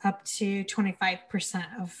miss up to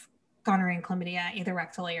 25% of gonorrhea and chlamydia, either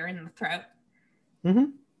rectally or in the throat.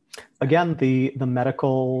 Again, the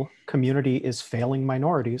medical community is failing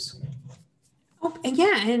minorities. Oh, And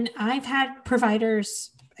yeah, and I've had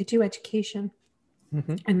providers, I do education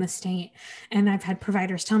in the state, and I've had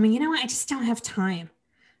providers tell me, you know what, I just don't have time.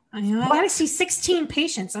 I got to see 16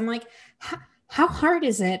 patients. I'm like, how hard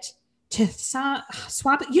is it to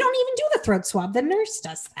swab? You don't even do the throat swab. The nurse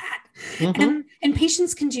does that. And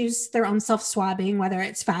patients can use their own self-swabbing, whether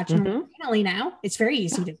it's vaginally or anally now. It's very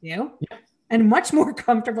easy to do and much more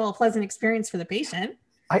comfortable, pleasant experience for the patient.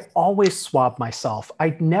 I always swab myself.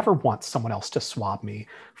 I never want someone else to swab me.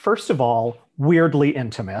 First of all, weirdly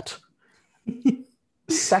intimate.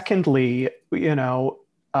 Secondly,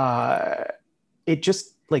 it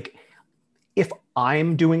just like, if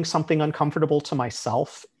I'm doing something uncomfortable to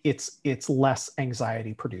myself, it's less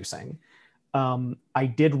anxiety producing. I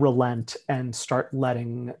did relent and start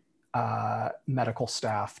letting medical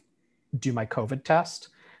staff do my COVID test.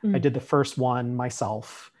 I did the first one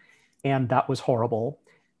myself, and that was horrible.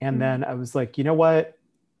 And then I was like, you know what?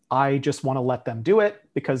 I just want to let them do it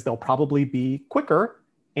because they'll probably be quicker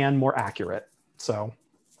and more accurate. So.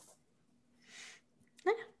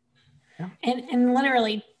 Yeah. And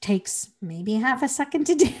literally takes maybe half a second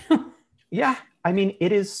to do. Yeah. I mean,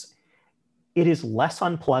 it is less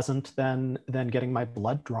unpleasant than getting my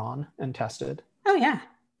blood drawn and tested. Oh yeah.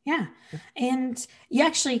 Yeah. And you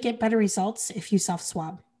actually get better results if you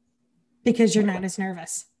self-swab because you're not as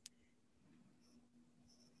nervous.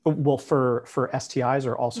 Well, for STIs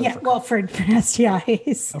or also for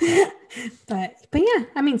STIs. Okay. But yeah,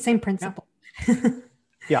 I mean, same principle.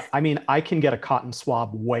 Yeah, I mean, I can get a cotton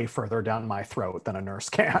swab way further down my throat than a nurse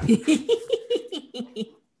can.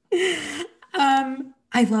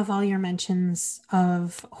 I love all your mentions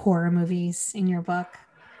of horror movies in your book.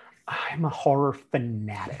 I'm a horror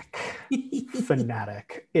fanatic.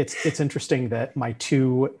 It's interesting that my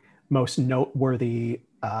two most noteworthy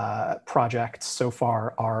projects so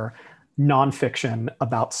far are nonfiction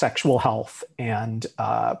about sexual health and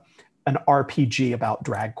an RPG about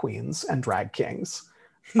drag queens and drag kings.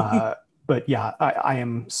 But yeah, I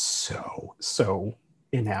am so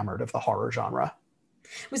enamored of the horror genre.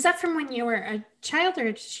 Was that from when you were a child,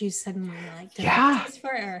 or did you suddenly like it?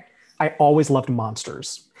 For it? I always loved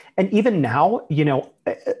monsters. And even now,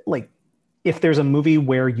 like if there's a movie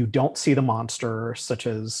where you don't see the monster, such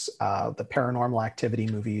as the Paranormal Activity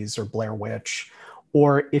movies or Blair Witch,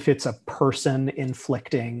 or if it's a person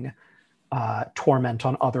inflicting torment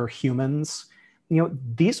on other humans,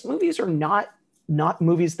 these movies are not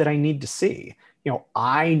movies that I need to see.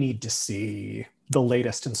 I need to see the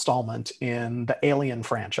latest installment in the Alien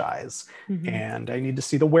franchise, and I need to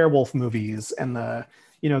see the werewolf movies and the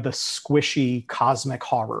squishy cosmic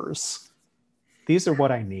horrors. These are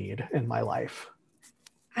what I need in my life.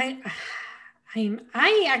 I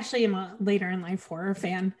actually am a later in life horror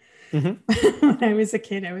fan. When I was a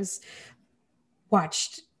kid, I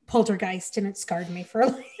watched Poltergeist, and it scarred me for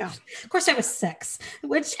life. Of course, I was 6,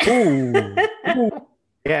 which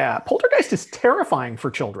yeah, Poltergeist is terrifying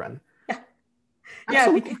for children.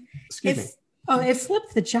 Absolutely. Excuse me. It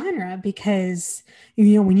flipped the genre because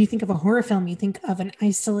when you think of a horror film, you think of an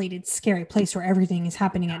isolated, scary place where everything is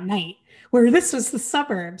happening at night. Where this was the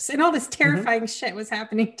suburbs, and all this terrifying shit was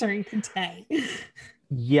happening during the day.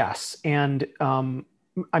 Yes, and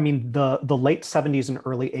I mean the late 70s and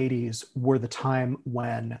early 80s were the time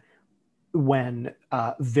when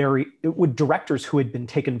directors who had been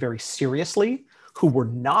taken very seriously, who were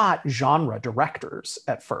not genre directors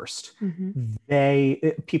at first,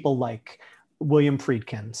 people like William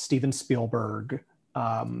Friedkin, Steven Spielberg,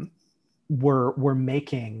 were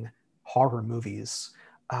making horror movies.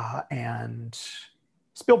 And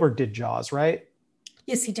Spielberg did Jaws, right?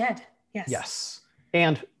 Yes, he did. Yes.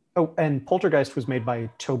 And Poltergeist was made by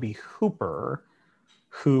Tobe Hooper,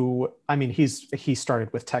 who, I mean, he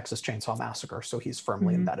started with Texas Chainsaw Massacre, so he's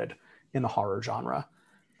firmly embedded in the horror genre.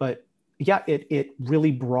 But yeah, it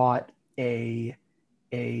really brought it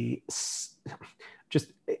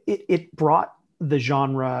brought the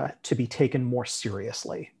genre to be taken more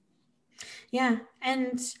seriously. Yeah,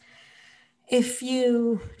 and if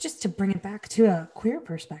you, just to bring it back to a queer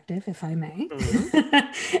perspective, if I may,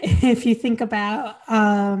 if you think about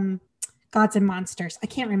Gods and Monsters, I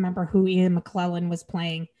can't remember who Ian McKellen was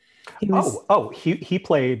playing. He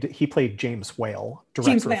played James Whale,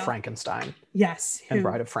 director of Frankenstein. Yes. And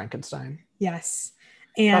Bride of Frankenstein. Yes.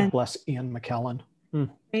 And God bless Ian McKellen.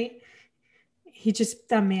 Right?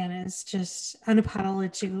 That man is just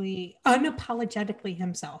unapologetically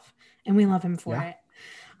himself, and we love him for it.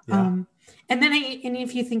 Yeah. And then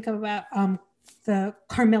if you think about the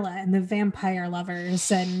Carmilla and the vampire lovers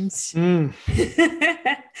and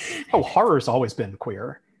horror's always been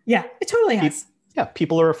queer. Yeah, it totally has.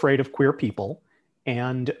 People are afraid of queer people,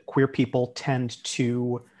 And queer people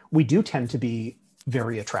we do tend to be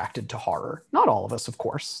very attracted to horror. Not all of us, of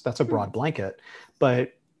course, that's a broad blanket,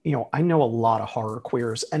 but I know a lot of horror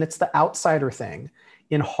queers, and it's the outsider thing.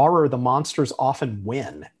 In horror, the monsters often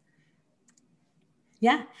win.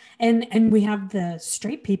 Yeah. And we have the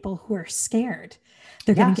straight people who are scared.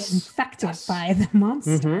 They're going to get infected by the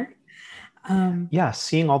monster.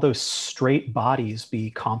 Seeing all those straight bodies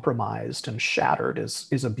be compromised and shattered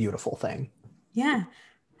is a beautiful thing. Yeah.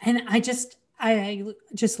 And I just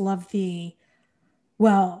love the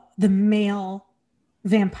male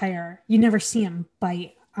vampire. You never see him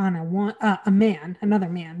bite on another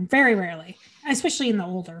man, very rarely, especially in the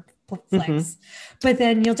older flicks. But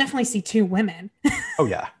then you'll definitely see two women. Oh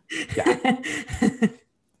yeah.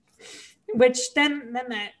 Which then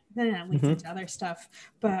that leads into other stuff.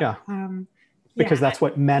 But because that's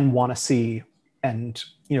what men want to see, and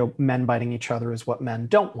men biting each other is what men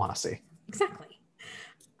don't want to see. Exactly.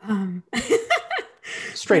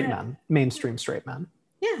 Straight men, mainstream straight men.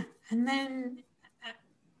 Yeah, and then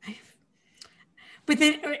but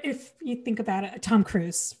then if you think about it, Tom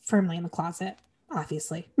Cruise firmly in the closet,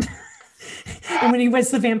 obviously. And when he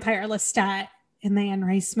was the vampire Lestat in the Anne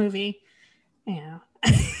Rice movie, you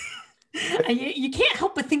can't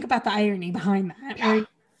help but think about the irony behind that. Right?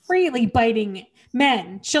 Freely biting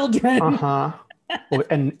men, children. Well,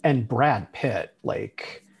 and Brad Pitt,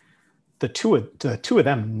 like the two of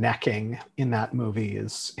them necking in that movie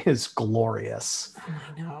is glorious. Oh,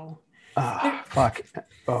 I know. Fuck.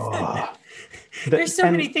 Oh. There's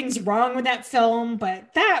so many things wrong with that film,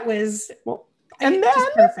 but that was and then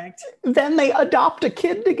perfect. Then they adopt a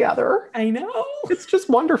kid together. I know. It's just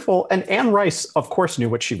wonderful. And Anne Rice, of course, knew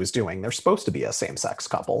what she was doing. They're supposed to be a same-sex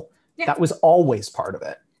couple. Yeah. That was always part of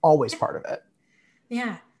it. Always part of it.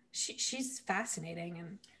 Yeah. She's fascinating.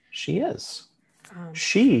 And she is.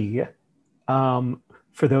 She,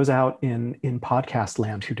 for those out in podcast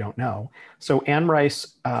land who don't know, so Anne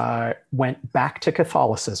Rice went back to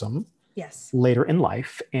Catholicism later in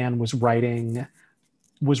life and was writing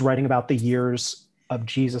about the years of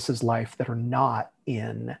Jesus's life that are not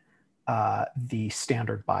in the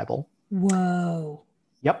standard Bible. Whoa.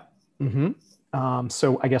 Yep.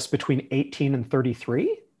 So I guess between 18 and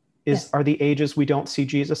 33 are the ages we don't see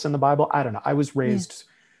Jesus in the Bible. I don't know. I was raised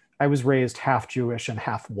half Jewish and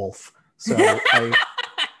half wolf. So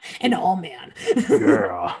an all man.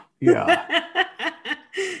 Yeah.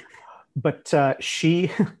 But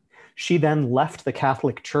she then left the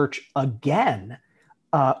Catholic Church again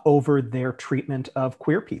over their treatment of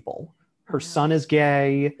queer people. Her son is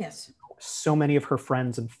gay. Yes. So many of her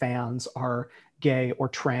friends and fans are gay or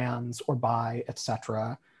trans or bi,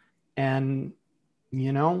 etc. And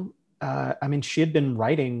I mean, she had been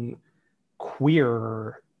writing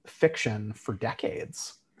queer fiction for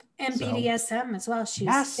decades. And BDSM as well. She's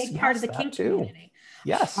a big part of the kink community.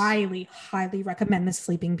 Yes. Highly, highly recommend the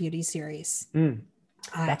Sleeping Beauty series.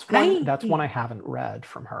 That's one I haven't read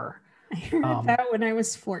from her. I read that when I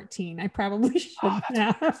was 14. I probably shouldn't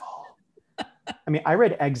have. I mean, I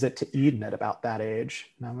read Exit to Eden at about that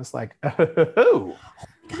age. And I was like, oh.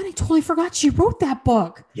 God, I totally forgot she wrote that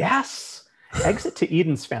book. Yes. Exit to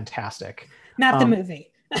Eden's fantastic. Not the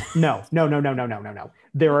movie. No.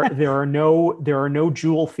 There are no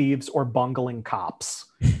jewel thieves or bungling cops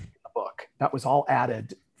in the book. That was all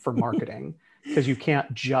added for marketing because you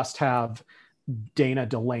can't just have Dana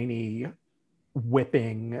Delaney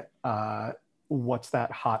whipping what's that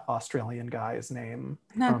hot Australian guy's name?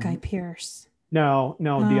 Not Guy Pearce. No,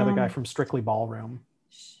 the other guy from Strictly Ballroom.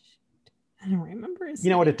 I don't remember his name.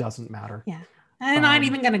 You know what? It doesn't matter. Yeah. I'm not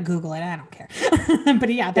even going to Google it. I don't care. But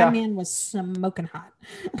that man was smoking hot.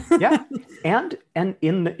 Yeah. And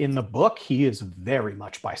in the book, he is very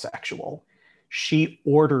much bisexual. She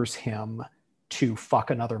orders him to fuck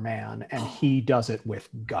another man, and he does it with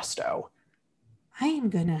gusto. I am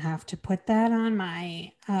going to have to put that on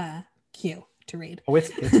my queue to read. Oh, it's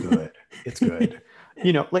good. It's good.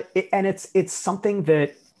 And it's something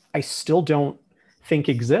that I still don't think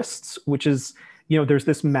exists, which is, there's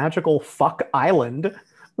this magical fuck island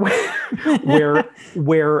where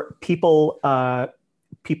people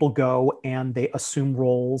go and they assume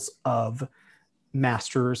roles of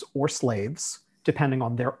masters or slaves depending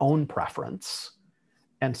on their own preference.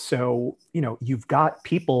 And so, you've got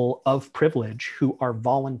people of privilege who are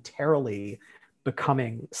voluntarily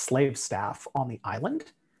becoming slave staff on the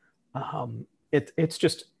island. It's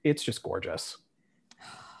just gorgeous.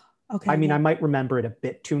 Okay. I mean, I might remember it a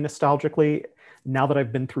bit too nostalgically. Now that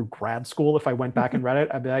I've been through grad school, if I went back and read it,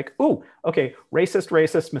 I'd be like, "Ooh, okay,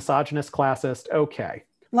 racist, misogynist, classist, okay."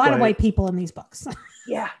 A lot of white people in these books.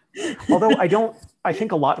 Yeah. Although I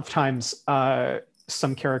think a lot of times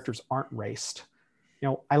some characters aren't raced.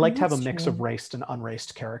 I like to have a That's mix true. of raced and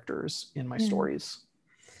unraced characters in my Yeah. stories.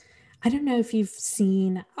 I don't know if you've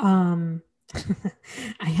seen I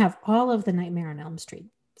have all of the Nightmare on Elm Street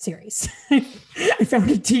series. I found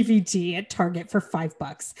a DVD at Target for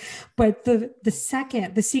 $5. But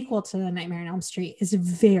the sequel to the Nightmare on Elm Street is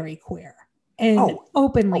very queer and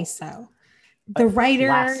openly so. The writers,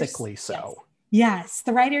 classically so. Yes,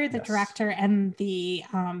 the writer, the Yes. director, and the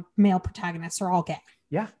male protagonists are all gay.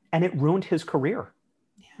 Yeah, and it ruined his career.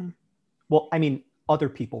 Yeah. Well, I mean, other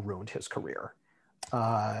people ruined his career.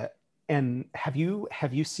 And have you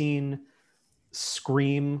seen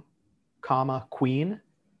Scream, Queen?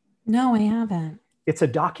 No, I haven't. It's a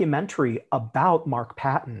documentary about Mark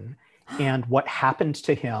Patton and what happened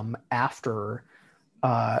to him after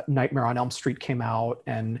Nightmare on Elm Street came out,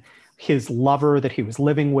 and his lover that he was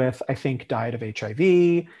living with, I think, died of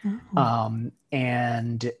HIV.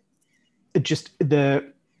 And just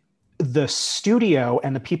the studio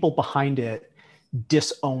and the people behind it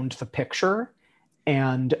disowned the picture.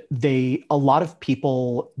 And a lot of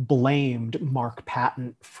people blamed Mark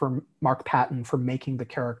Patton for making the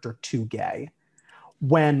character too gay,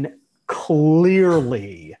 when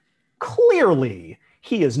clearly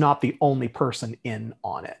he is not the only person in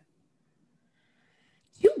on it.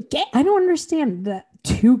 Too gay? I don't understand that.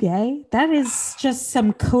 Too gay? That is just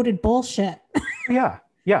some coded bullshit. Yeah.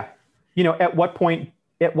 At what point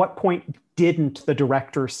didn't the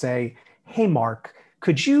director say, "Hey, Mark,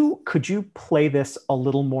 could you play this a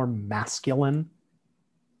little more masculine?"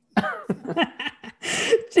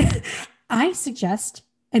 I suggest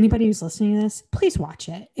anybody who's listening to this, please watch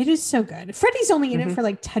it. It is so good. Freddie's only in it for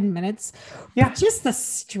like 10 minutes. Yeah. But just the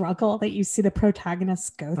struggle that you see the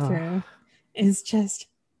protagonists go through is just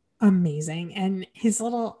amazing. And his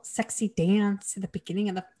little sexy dance at the beginning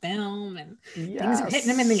of the film, and things are hitting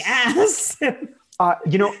him in the ass. I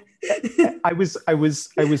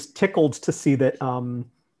was tickled to see that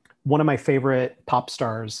one of my favorite pop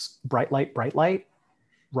stars, Bright Light,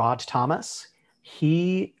 Rod Thomas,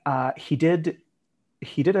 he did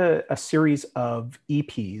a series of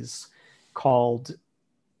EPs called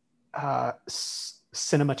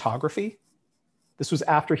Cinematography. This was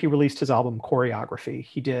after he released his album Choreography.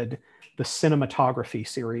 He did the Cinematography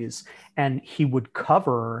series, and he would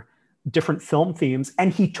cover different film themes,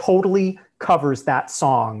 and he totally covers that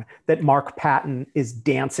song that Mark Patton is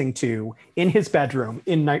dancing to in his bedroom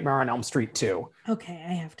in Nightmare on Elm Street 2. Okay,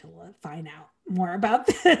 I have to find out more about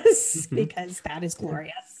this because that is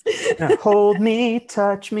glorious. Now, hold me,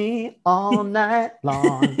 touch me all night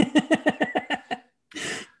long.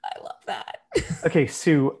 I love that. Okay,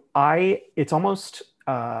 Sue, it's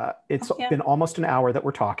been almost an hour that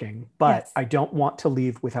we're talking, but yes. I don't want to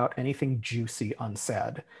leave without anything juicy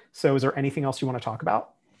unsaid. So is there anything else you want to talk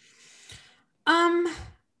about?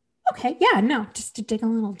 Okay. Yeah, no, just to dig a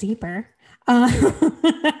little deeper. Dig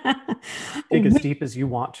as deep as you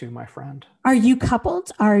want to, my friend. Are you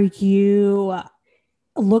coupled? Are you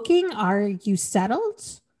looking? Are you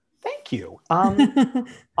settled? Thank you. I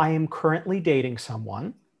am currently dating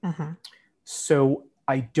someone. So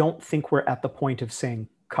I don't think we're at the point of saying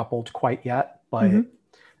coupled quite yet, but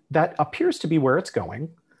that appears to be where it's going.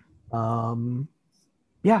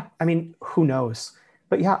 Yeah, I mean, who knows?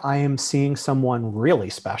 But yeah, I am seeing someone really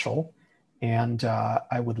special, and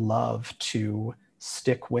I would love to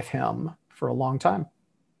stick with him for a long time.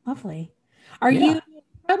 Lovely. Are you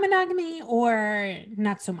pro monogamy or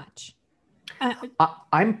not so much?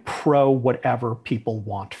 I'm pro whatever people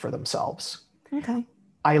want for themselves. Okay.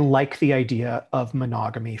 I like the idea of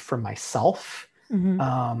monogamy for myself.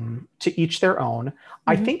 To each their own.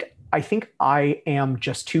 I think I am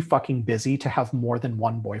just too fucking busy to have more than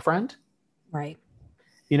one boyfriend. Right.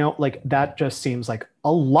 Like that just seems like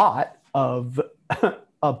a lot of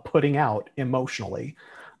putting out emotionally.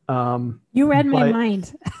 You read my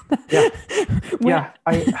mind. Yeah.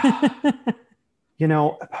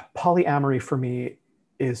 Polyamory for me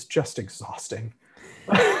is just exhausting.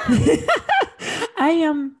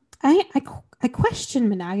 I questioned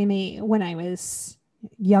monogamy when I was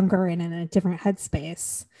younger and in a different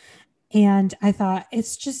headspace. And I thought,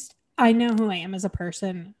 I know who I am as a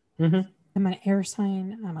person. I'm an air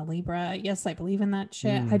sign. I'm a Libra. Yes, I believe in that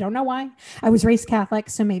shit. I don't know why. I was raised Catholic,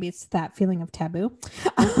 so maybe it's that feeling of taboo.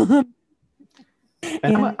 And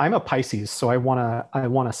I'm a Pisces, so I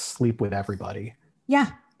wanna sleep with everybody.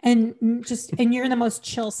 Yeah. And you're the most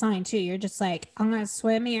chill sign too. You're just like, I'm gonna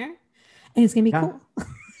swim here and it's gonna be cool.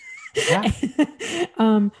 Yeah.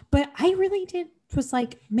 But I really was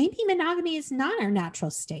like, maybe monogamy is not our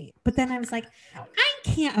natural state. But then I was like, I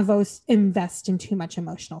can't invest in too much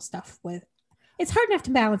emotional stuff with. it's hard enough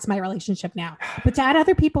to balance my relationship now, but to add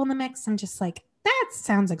other people in the mix, I'm just like, that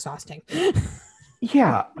sounds exhausting.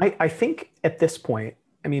 Yeah, I think at this point,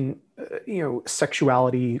 I mean,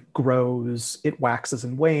 sexuality grows, it waxes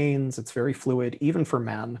and wanes, it's very fluid, even for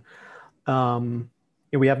men.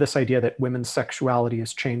 We have this idea that women's sexuality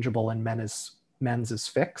is changeable and men's is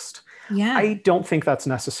fixed. Yeah. I don't think that's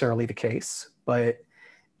necessarily the case, but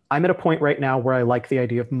I'm at a point right now where I like the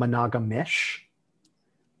idea of monogamish,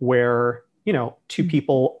 where, two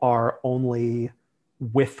people are only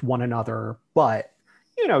with one another, but,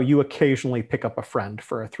 you occasionally pick up a friend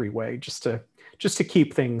for a three-way just to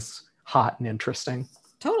keep things hot and interesting.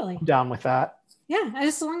 Totally. I'm down with that. Yeah,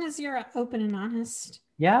 as long as you're open and honest.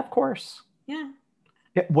 Yeah, of course. Yeah.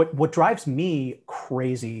 What drives me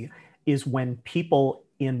crazy is when people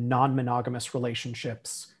in non-monogamous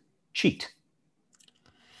relationships cheat.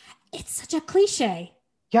 It's such a cliche.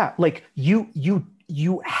 Yeah, like you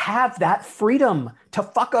have that freedom to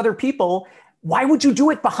fuck other people. Why would you do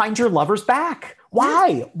it behind your lover's back? Why?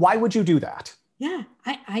 Yeah. Why would you do that? Yeah,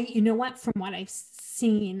 I you know what? From what I've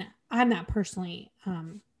seen, I'm not personally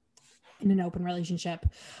in an open relationship.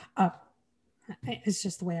 It's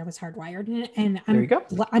just the way I was hardwired, and there you go.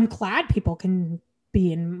 I'm glad people can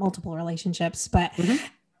be in multiple relationships, but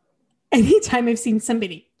anytime I've seen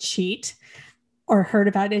somebody cheat or heard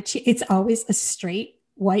about it, it's always a straight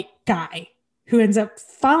white guy who ends up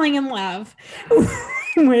falling in love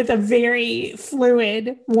with a very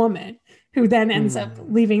fluid woman who then ends up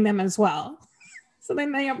leaving them as well. So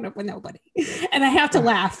then they end up with nobody. And I have to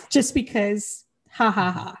laugh just because, ha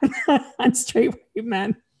ha ha, on straight white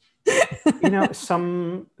men.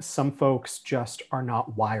 Some folks just are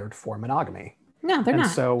not wired for monogamy. No, they're not.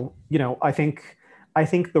 And so, I think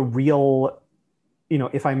the real,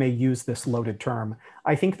 if I may use this loaded term,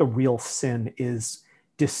 I think the real sin is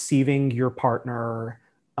deceiving your partner,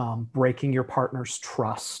 breaking your partner's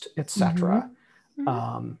trust, etc.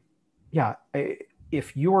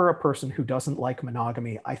 If you're a person who doesn't like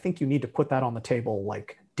monogamy, I think you need to put that on the table,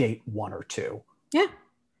 like date 1 or 2. Yeah.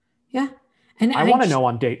 And I want to know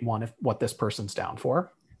on date 1 what this person's down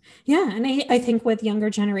for. Yeah, and I think with younger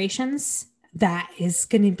generations, that is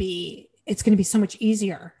going to be so much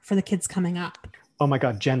easier for the kids coming up. Oh my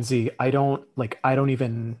God, Gen Z! I don't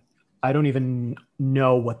even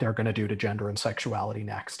know what they're going to do to gender and sexuality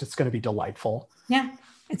next. It's going to be delightful. Yeah,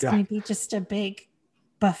 it's going to be just a big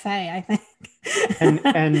buffet, I think.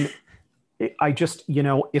 and I just,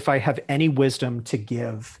 if I have any wisdom to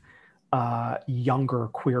give younger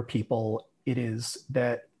queer people, it is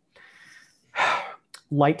that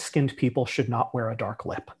light-skinned people should not wear a dark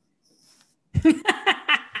lip.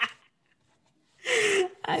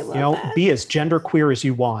 I love that. Be as genderqueer as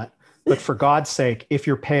you want, but for God's sake, if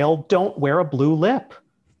you're pale, don't wear a blue lip.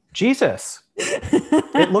 Jesus.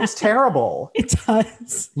 It looks terrible. It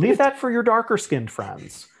does. Leave that for your darker skinned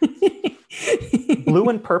friends. Blue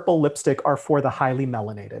and purple lipstick are for the highly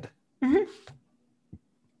melanated.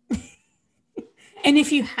 And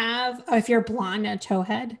if you're blonde and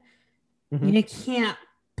towhead, you can't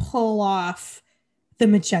pull off the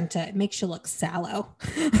magenta. It makes you look sallow.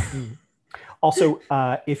 Also,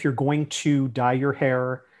 if you're going to dye your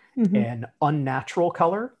hair an unnatural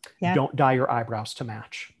color, don't dye your eyebrows to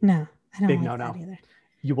match. No, I don't Big like no. that either.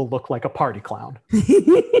 You will look like a party clown.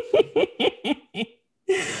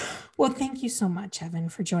 Well, thank you so much, Evan,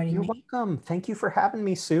 for joining me. You're welcome. Thank you for having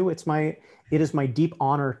me, Sue. It is my deep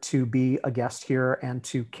honor to be a guest here and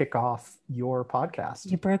to kick off your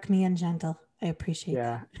podcast. You broke me in gentle. I appreciate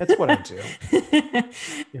that. Yeah, that's what I do.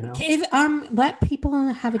 Let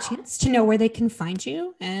people have a chance to know where they can find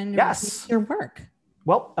you and your work.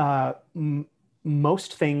 Well,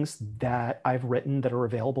 most things that I've written that are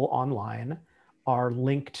available online are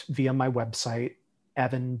linked via my website,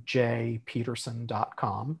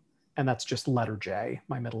 evanjpeterson.com. And that's just letter J,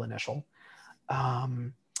 my middle initial.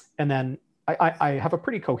 And then I have a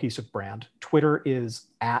pretty cohesive brand. Twitter is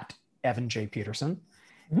at EvanJPeterson.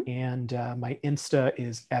 And my Insta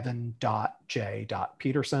is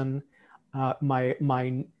evan.j.peterson. My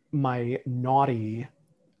naughty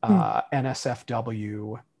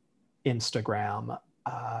NSFW Instagram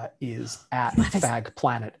is at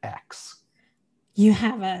FagPlanetX. You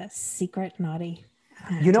have a secret naughty.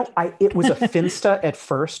 It was a Finsta at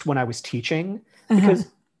first when I was teaching, because,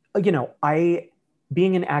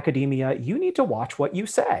 being in academia, you need to watch what you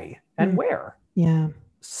say and where. Yeah.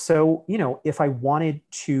 So, if I wanted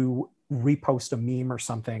to repost a meme or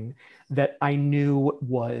something that I knew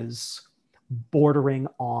was bordering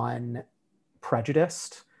on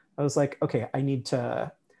prejudiced, I was like, okay, I need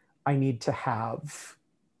to have,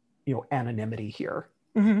 anonymity here,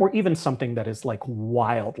 or even something that is like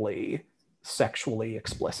wildly sexually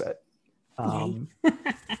explicit. Yay.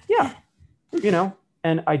 Yeah, you know,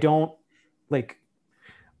 and I don't like,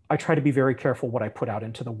 I try to be very careful what I put out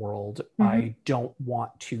into the world. I don't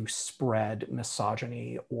want to spread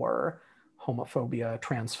misogyny or homophobia,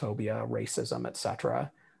 transphobia, racism,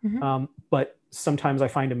 etc. But sometimes I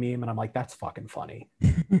find a meme and I'm like, that's fucking funny.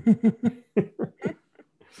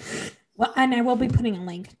 Well, and I will be putting a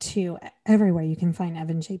link to everywhere you can find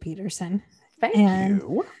Evan J. Peterson. Thank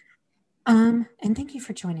you. And thank you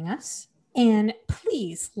for joining us. And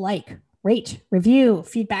please rate, review.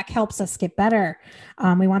 Feedback helps us get better.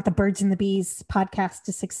 We want the Birds and the Bees podcast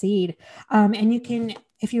to succeed. And you can,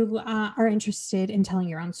 if you are interested in telling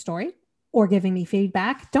your own story or giving me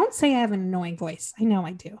feedback, don't say I have an annoying voice. I know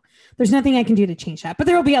I do. There's nothing I can do to change that, but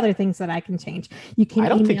there will be other things that I can change. You can. I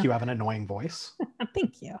don't think you have an annoying voice.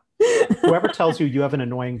 Thank you. Whoever tells you you have an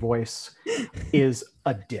annoying voice is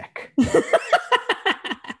a dick.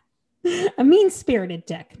 A mean-spirited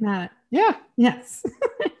dick, not. Yeah. Yes.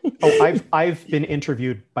 Oh, I've been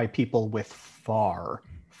interviewed by people with far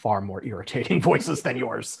more irritating voices than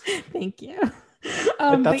yours. Thank you.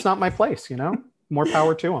 But that's not my place, you know? More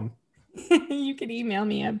power to them. You can email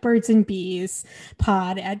me at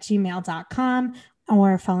birdsandbeespod@gmail.com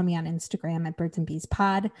or follow me on Instagram at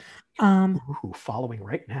birdsandbeespod. Ooh, following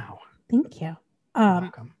right now. Thank you. You're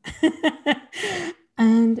welcome.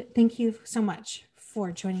 And thank you so much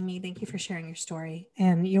for joining me. Thank you for sharing your story.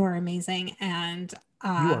 And you are amazing. And you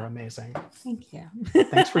are amazing. Thank you.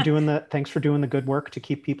 Thanks for doing the good work to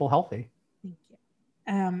keep people healthy. Thank you.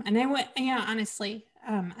 And I would, honestly,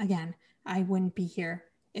 again, I wouldn't be here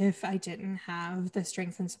if I didn't have the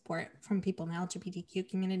strength and support from people in the LGBTQ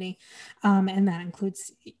community. And that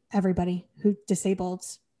includes everybody who disabled,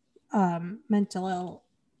 mental ill,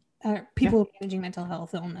 people managing mental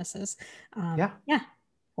health illnesses.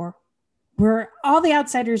 Or we're all the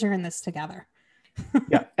outsiders are in this together.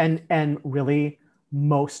 Yeah. And really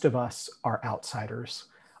most of us are outsiders.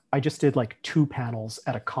 I just did like 2 panels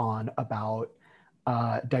at a con about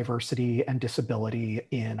diversity and disability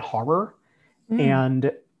in horror.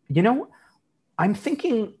 And, you know, I'm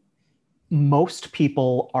thinking most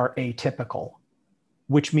people are atypical,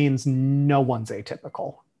 which means no one's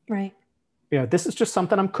atypical. Right. Yeah, this is just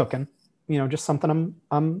something I'm cooking, you know, just something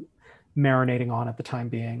I'm marinating on at the time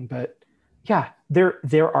being. But yeah, there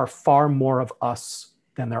are far more of us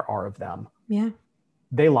than there are of them. Yeah.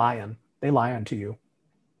 They lie to you.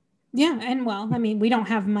 Yeah. And well, I mean, we don't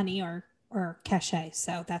have money or cachet,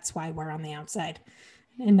 so that's why we're on the outside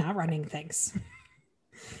and not running things.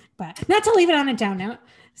 But not to leave it on a down note.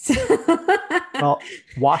 So well,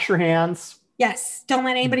 wash your hands. Yes. Don't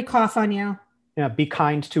let anybody cough on you. Yeah. Be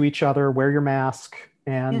kind to each other. Wear your mask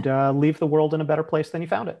and leave the world in a better place than you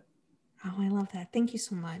found it. Oh, I love that. Thank you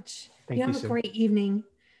so much. Thank you. Have a great evening.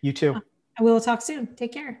 You too. We will talk soon.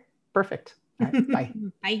 Take care. Perfect. All right, bye.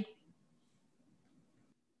 Bye.